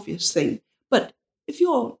this is an obvious thing, but if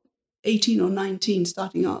you're 18 or 19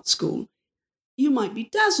 starting art school, you might be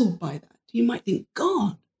dazzled by that. You might think,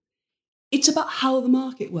 God, it's about how the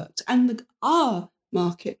market works. And our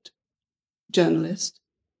market journalist,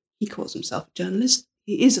 he calls himself a journalist,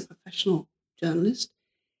 he is a professional journalist,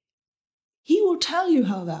 he will tell you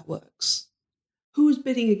how that works. Who is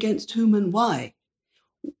bidding against whom and why?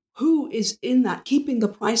 Who is in that, keeping the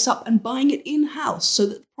price up and buying it in-house so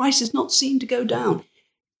that the price is not seen to go down?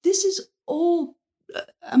 This is all,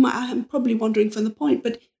 I'm probably wandering from the point,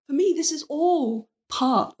 but for me, this is all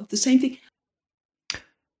part of the same thing.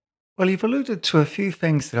 Well, you've alluded to a few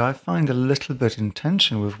things that I find a little bit in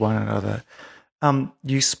tension with one another.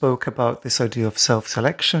 You spoke about this idea of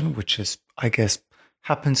self-selection, which is, I guess,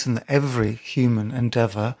 happens in every human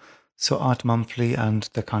endeavor. So Art Monthly and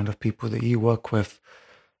the kind of people that you work with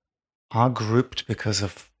are grouped because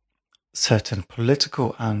of certain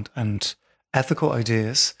political and ethical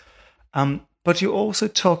ideas. But you also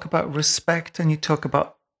talk about respect and you talk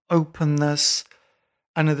about openness.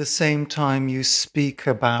 And at the same time, you speak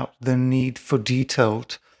about the need for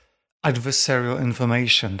detailed adversarial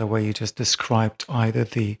information, the way you just described either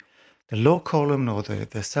the law column or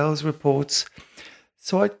the sales reports.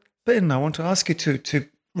 So I want to ask you to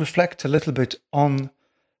reflect a little bit on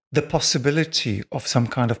the possibility of some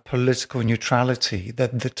kind of political neutrality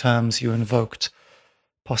that the terms you invoked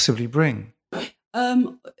possibly bring.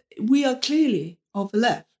 We are clearly of the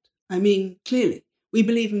left. I mean, clearly. We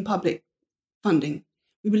believe in public funding.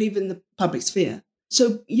 We believe in the public sphere.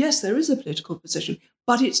 So, yes, there is a political position,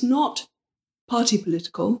 but it's not party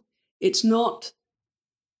political. It's not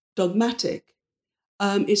dogmatic.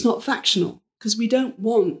 It's not factional, because we don't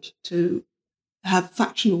want to have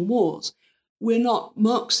factional wars. We're not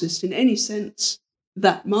Marxist in any sense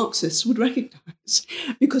that Marxists would recognize,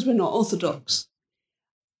 because we're not orthodox.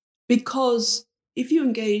 Because if you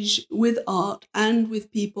engage with art and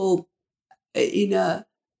with people in a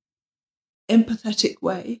empathetic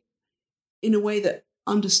way, in a way that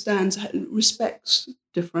understands and respects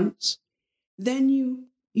difference, then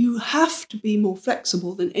you have to be more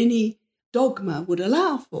flexible than any dogma would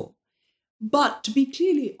allow for. But to be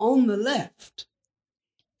clearly on the left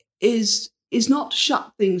is not to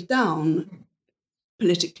shut things down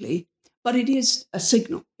politically, but it is a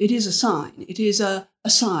signal, it is a sign, it is a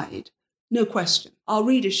side, no question. Our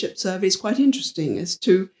readership survey is quite interesting as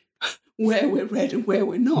to where we're read and where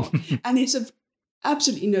we're not. And it's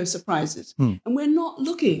absolutely no surprises. And we're not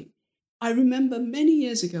looking. I remember many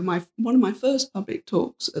years ago, one of my first public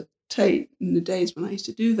talks at Tate, in the days when I used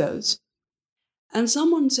to do those, and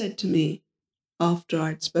someone said to me, after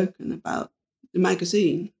I'd spoken about the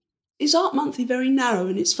magazine, "Is Art Monthly very narrow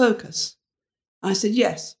in its focus?" I said,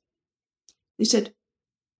 "Yes." He said,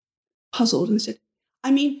 puzzled, and he said,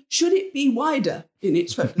 "I mean, should it be wider in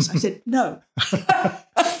its focus?" I said, "No."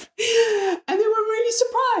 And they were really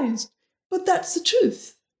surprised. But that's the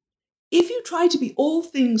truth. If you try to be all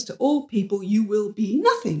things to all people, you will be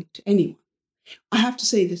nothing to anyone. I have to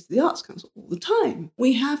say this to the Arts Council all the time.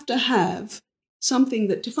 We have to have something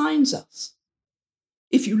that defines us.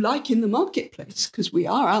 If you like, in the marketplace, because we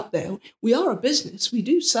are out there, we are a business, we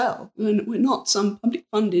do sell. We're not some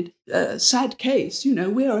public-funded sad case,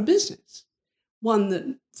 we are a business. One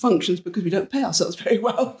that functions because we don't pay ourselves very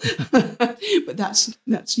well. But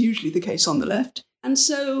that's usually the case on the left. And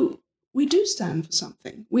so we do stand for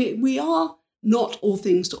something. We are not all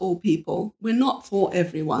things to all people. We're not for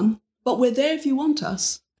everyone, but we're there if you want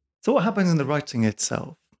us. So what happens in the writing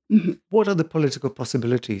itself? Mm-hmm. What are the political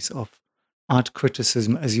possibilities of art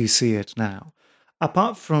criticism as you see it now?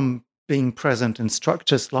 Apart from being present in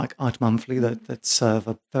structures like Art Monthly that serve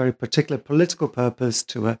a very particular political purpose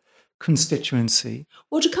to a constituency.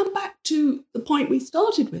 Well, to come back to the point we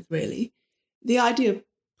started with, really, the idea of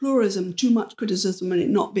pluralism, too much criticism and it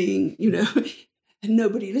not being, and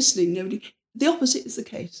nobody listening, the opposite is the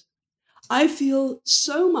case. I feel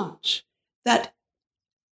so much that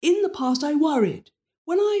in the past I worried.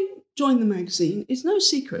 When I joined the magazine, it's no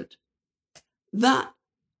secret that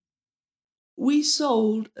we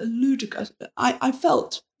sold a ludicrous... I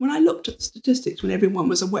felt, when I looked at the statistics when everyone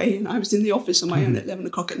was away and I was in the office on my own at 11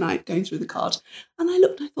 o'clock at night going through the cards, and I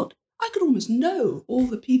looked, I thought, I could almost know all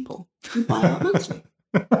the people who buy Art Monthly.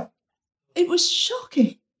 It was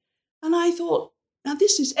shocking. And I thought, now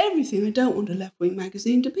this is everything I don't want a left-wing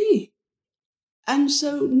magazine to be. And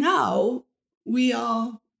so now we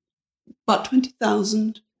are about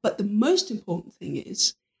 20,000, but the most important thing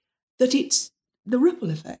is that it's the ripple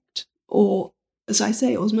effect, or, as I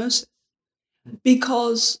say, osmosis,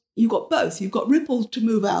 because you've got both. You've got ripples to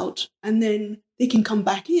move out, and then they can come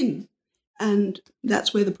back in. And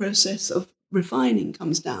that's where the process of refining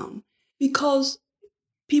comes down, because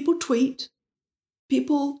people tweet,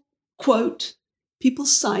 people quote, people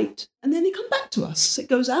cite, and then they come back to us. It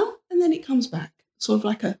goes out, and then it comes back. Sort of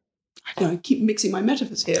like I keep mixing my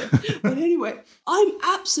metaphors here. But anyway, I'm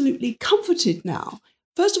absolutely comforted now.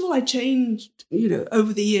 First of all, I changed,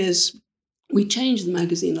 over the years, we changed the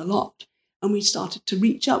magazine a lot. And we started to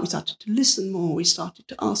reach out, we started to listen more, we started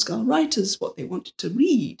to ask our writers what they wanted to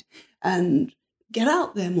read and get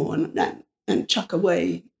out there more and chuck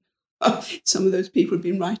away some of those people who've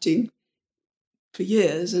been writing for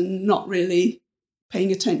years and not really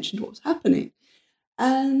paying attention to what was happening.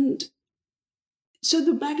 And so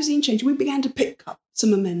the magazine changed. We began to pick up some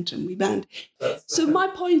momentum. So my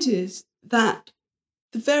point is that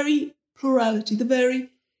the very plurality, the very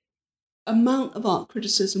amount of art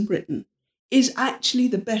criticism written is actually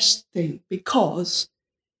the best thing, because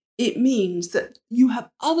it means that you have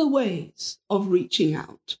other ways of reaching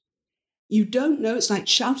out. You don't know, it's like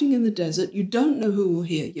shouting in the desert, you don't know who will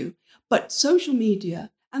hear you, but social media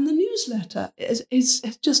and the newsletter has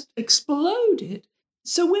just exploded.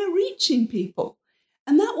 So we're reaching people,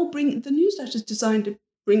 and that will bring, the newsletter is designed to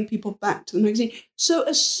bring people back to the magazine. So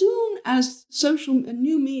as soon as social and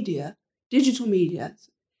new media, digital media,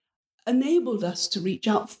 enabled us to reach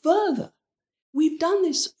out further, we've done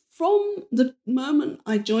this from the moment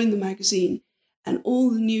I joined the magazine and all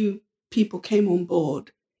the new people came on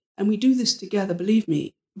board. And we do this together, believe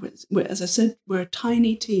me. As I said, we're a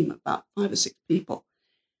tiny team, about 5 or 6 people.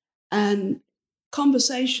 And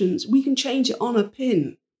conversations, we can change it on a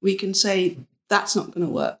pin. We can say, that's not going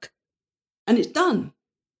to work. And it's done.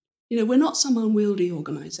 You know, we're not some unwieldy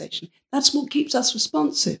organisation. That's what keeps us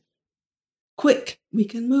responsive. Quick, we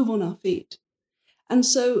can move on our feet. And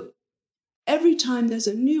so every time there's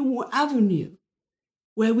a new avenue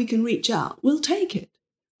where we can reach out, we'll take it.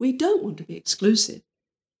 We don't want to be exclusive.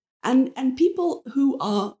 And people who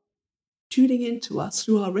are tuning into us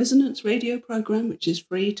through our Resonance radio program, which is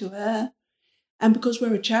free to air, and because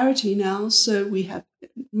we're a charity now, so we have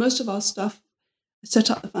most of our stuff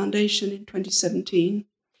set up the foundation in 2017.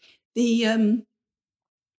 The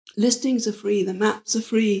listings are free, the maps are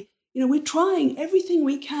free. You know, we're trying everything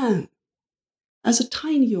we can as a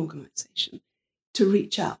tiny organisation to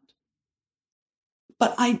reach out.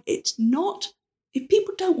 But it's not, if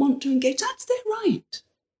people don't want to engage, that's their right.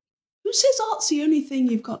 Who says art's the only thing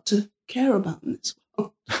you've got to care about in this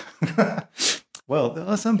world? Well, there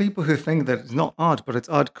are some people who think that it's not art, but it's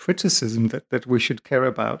art criticism that we should care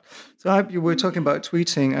about. So you were talking about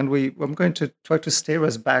tweeting, and I'm going to try to steer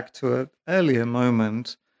us back to an earlier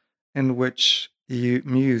moment in which you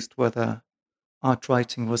mused whether art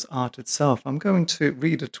writing was art itself. I'm going to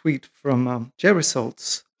read a tweet from Jerry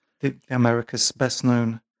Saltz, the America's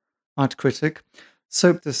best-known art critic.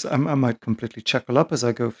 So this, I might completely chuckle up as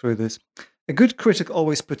I go through this. A good critic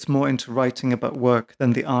always puts more into writing about work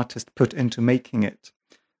than the artist put into making it.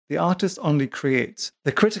 The artist only creates.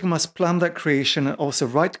 The critic must plan that creation and also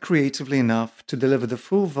write creatively enough to deliver the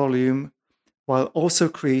full volume while also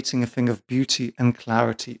creating a thing of beauty and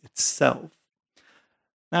clarity itself.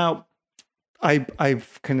 Now, I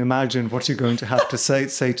can imagine what you're going to have to say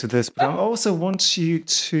to this, but I also want you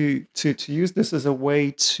to use this as a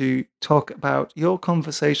way to talk about your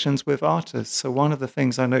conversations with artists. So one of the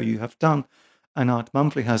things I know you have done, and Art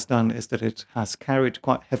Monthly has done, is that it has carried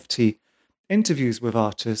quite hefty interviews with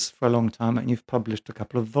artists for a long time, and you've published a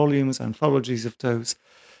couple of volumes, anthologies of those.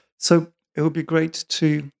 So it would be great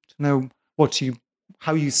to know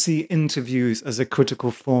how you see interviews as a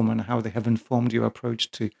critical form and how they have informed your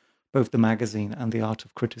approach to both the magazine and the art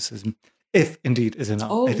of criticism, if indeed it is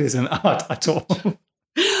an art at all.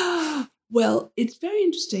 Well, it's very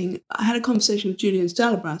interesting. I had a conversation with Julian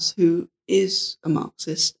Stalabras, who is a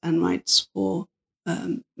Marxist and writes for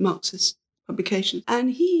Marxist publications. And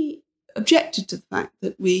he objected to the fact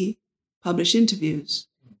that we publish interviews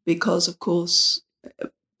because, of course,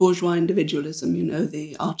 bourgeois individualism, you know,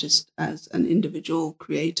 the artist as an individual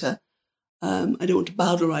creator. I don't want to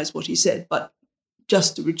bowdlerize what he said, but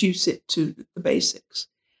just to reduce it to the basics.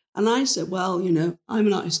 And I said, well, you know, I'm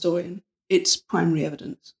an art historian. It's primary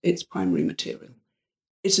evidence. It's primary material.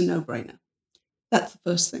 It's a no-brainer. That's the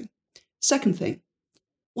first thing. Second thing,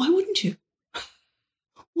 why wouldn't you?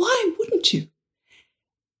 Why wouldn't you?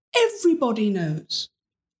 Everybody knows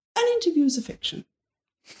an interview is a fiction.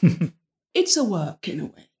 It's a work in a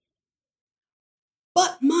way.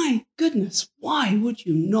 But my goodness, why would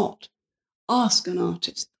you not ask an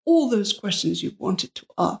artist all those questions you wanted to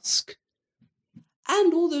ask,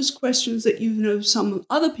 and all those questions that you know some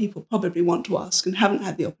other people probably want to ask and haven't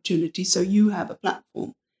had the opportunity, so you have a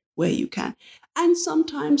platform where you can. And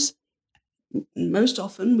sometimes, most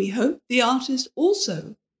often, we hope the artist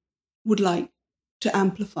also would like to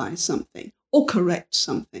amplify something or correct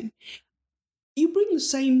something. You bring the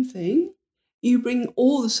same thing, you bring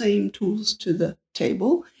all the same tools to the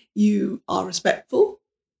table, you are respectful,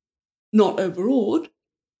 not overawed.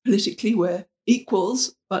 Politically, we're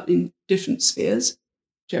equals, but in different spheres,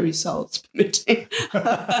 Jerry Saltz permitting.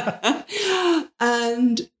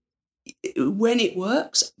 And when it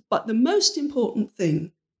works, but the most important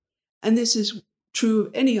thing, and this is true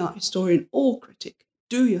of any art historian or critic,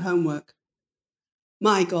 do your homework.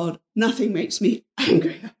 My God, nothing makes me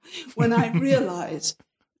angrier when I realize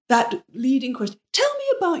that leading question. Tell me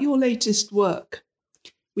about your latest work.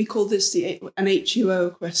 We call this an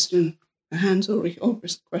HUO question, a Hans-Ulrich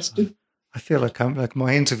Obrist question. I feel like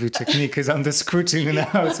my interview technique is under scrutiny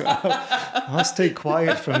now, so I'll stay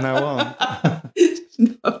quiet from now on.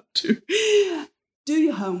 No, do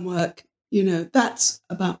your homework. That's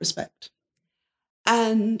about respect.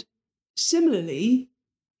 And similarly,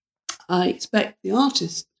 I expect the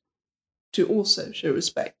artist to also show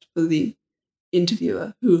respect for the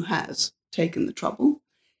interviewer who has taken the trouble.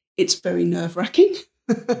 It's very nerve-wracking.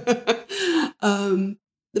 The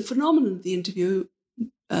phenomenon of the interview,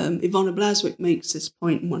 Ivona Blaswick makes this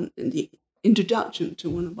point in the introduction to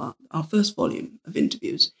one of our first volume of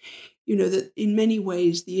interviews, that in many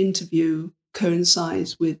ways the interview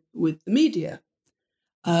coincides with the media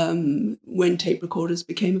when tape recorders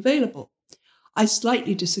became available. I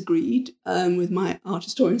slightly disagreed with my art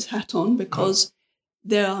historian's hat on because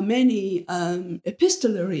there are many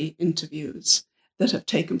epistolary interviews that have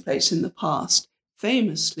taken place in the past,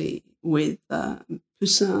 famously with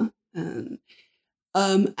Poussin, and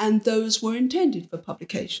those were intended for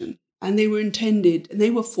publication, and they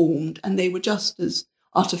were formed, and they were just as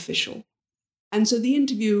artificial. And so the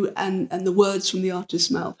interview and the words from the artist's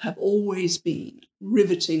mouth have always been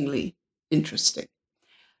rivetingly interesting.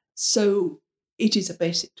 So it is a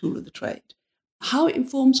basic tool of the trade. How it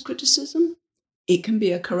informs criticism? It can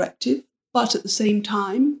be a corrective, but at the same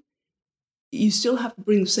time, you still have to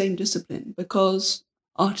bring the same discipline, because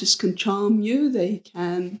artists can charm you, they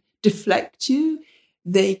can deflect you,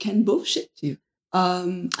 they can bullshit you.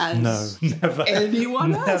 As never.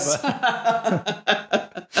 Anyone else.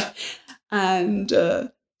 And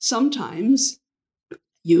sometimes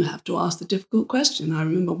you have to ask the difficult question. I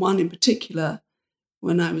remember one in particular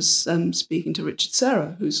when I was speaking to Richard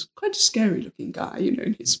Serra, who's quite a scary-looking guy,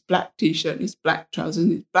 in his black T-shirt and his black trousers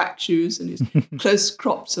and his black shoes and his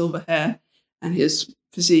close-cropped silver hair and his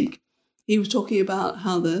physique. He was talking about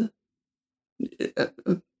how a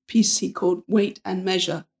piece he called Weight and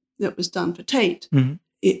Measure that was done for Tate,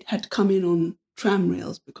 it had to come in on tram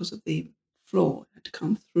rails because of the floor. It had to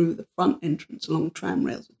come through the front entrance along tram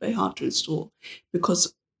rails. It was very hard to install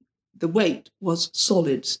because the weight was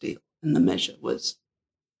solid steel and the measure was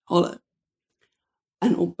hollow,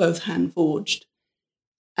 and both hand forged.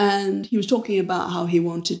 And he was talking about how he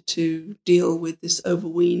wanted to deal with this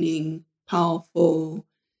overweening, powerful,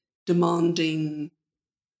 demanding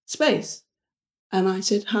space. And I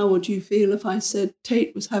said, how would you feel if I said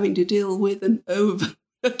Tate was having to deal with an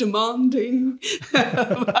over-demanding?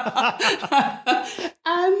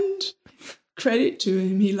 And credit to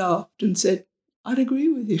him, he laughed and said, I'd agree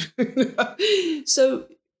with you. So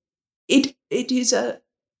it is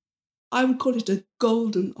I would call it a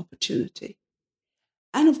golden opportunity.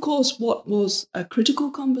 And of course, what was a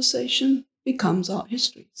critical conversation becomes art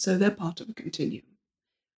history. So they're part of a continuum.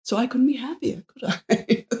 So I couldn't be happier, could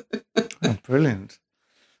I? Oh, brilliant.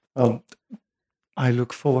 Well, I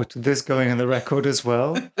look forward to this going on the record as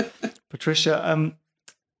well. Patricia,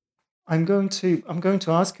 I'm going to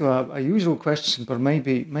ask you a usual question, but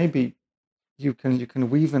maybe you can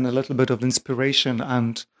weave in a little bit of inspiration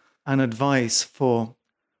and advice for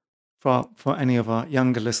any of our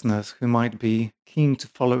younger listeners who might be keen to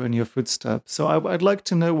follow in your footsteps. So I'd like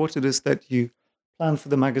to know what it is that you plan for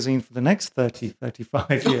the magazine for the next 30,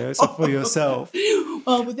 35 years, or for yourself,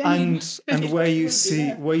 and where you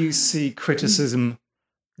see criticism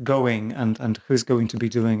going, and who's going to be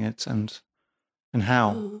doing it, and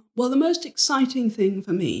how. Well, the most exciting thing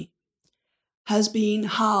for me has been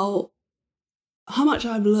how much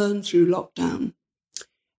I've learned through lockdown,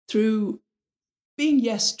 through being,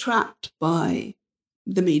 trapped by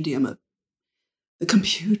the medium of the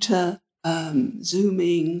computer,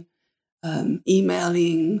 Zooming,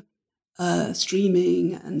 emailing,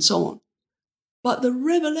 streaming, and so on. But the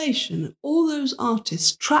revelation of all those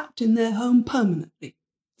artists trapped in their home permanently,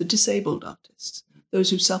 the disabled artists,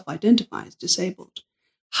 those who self-identify as disabled,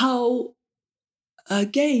 how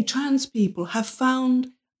gay, trans people have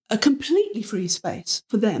found a completely free space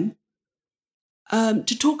for them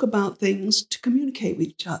to talk about things, to communicate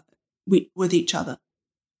with each other,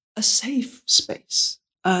 a safe space.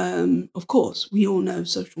 Of course, we all know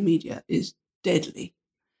social media is deadly,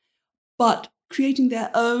 but creating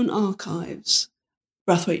their own archives,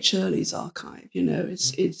 Brathwaite Shirley's archive,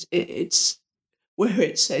 it's where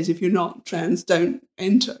it says, if you're not trans, don't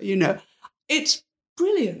enter, it's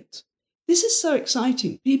brilliant. This is so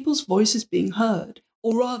exciting. People's voices being heard,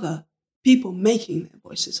 or rather, people making their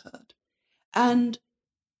voices heard. And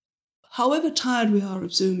however tired we are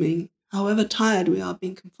of Zooming, however tired we are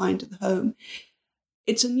being confined to the home,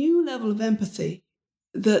 it's a new level of empathy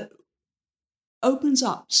that opens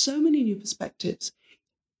up so many new perspectives.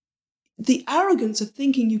 The arrogance of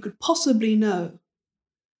thinking you could possibly know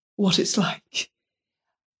what it's like,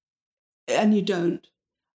 and you don't.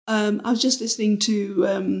 I was just listening to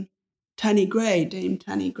Dame Tanny Gray,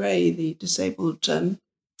 the disabled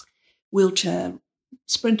wheelchair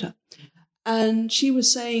sprinter, and she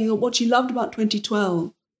was saying that what she loved about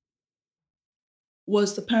 2012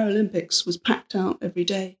 was the Paralympics was packed out every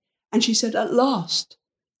day. And she said, at last,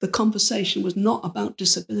 the conversation was not about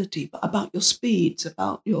disability, but about your speeds,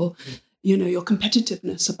 about your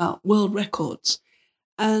competitiveness, about world records.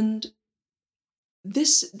 And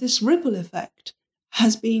this ripple effect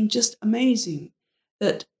has been just amazing,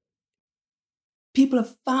 that people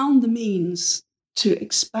have found the means to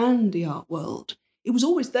expand the art world. It was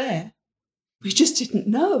always there. We just didn't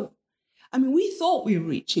know. I mean, we thought we were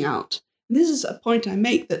reaching out. And this is a point I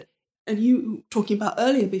make that, and you talking about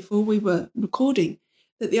earlier before we were recording,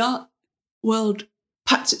 that the art world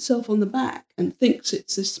pats itself on the back and thinks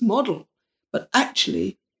it's this model. But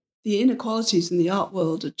actually, the inequalities in the art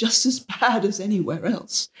world are just as bad as anywhere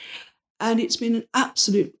else. And it's been an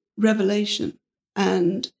absolute revelation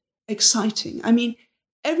and exciting. I mean,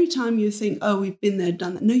 every time you think, oh, we've been there,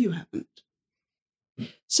 done that. No, you haven't.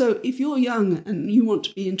 So if you're young and you want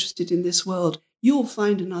to be interested in this world, you'll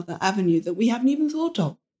find another avenue that we haven't even thought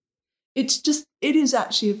of. It is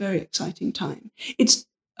actually a very exciting time. It's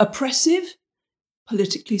oppressive,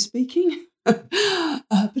 politically speaking,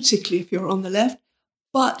 particularly if you're on the left.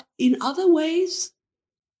 But in other ways,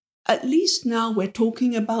 at least now we're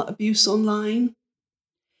talking about abuse online.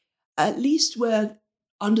 At least we're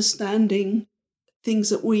understanding things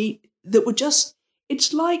that were just,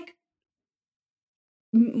 it's like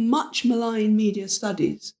much malign media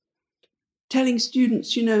studies telling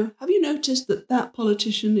students, have you noticed that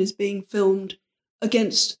politician is being filmed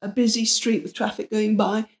against a busy street with traffic going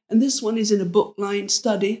by, and this one is in a book-lined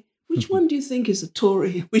study? Which one do you think is a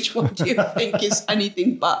Tory? Which one do you think is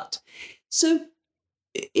anything but? So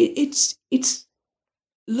it's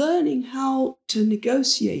learning how to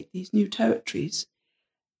negotiate these new territories.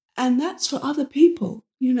 And that's for other people.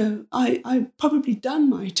 I've probably done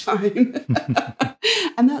my time.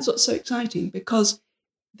 And that's what's so exciting, because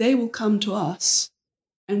they will come to us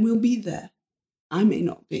and we'll be there. I may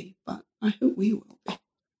not be, but I hope we will be.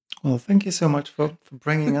 Well, thank you so much for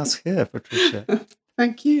bringing us here, Patricia.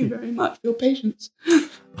 Thank you very much for your patience.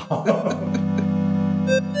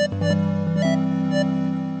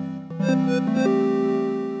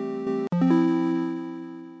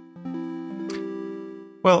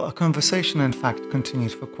 Well, our conversation, in fact,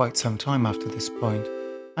 continued for quite some time after this point,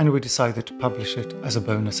 and we decided to publish it as a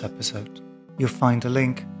bonus episode. You'll find a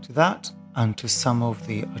link to that and to some of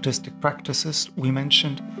the artistic practices we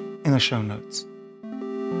mentioned in the show notes.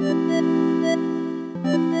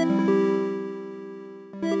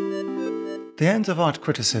 The Ends of Art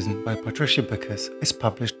Criticism by Patricia Bickers is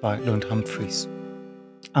published by Lund Humphreys.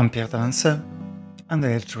 I'm Pierre Delanceux, and the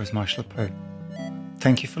editor is Marshall Poe.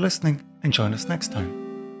 Thank you for listening, and join us next time.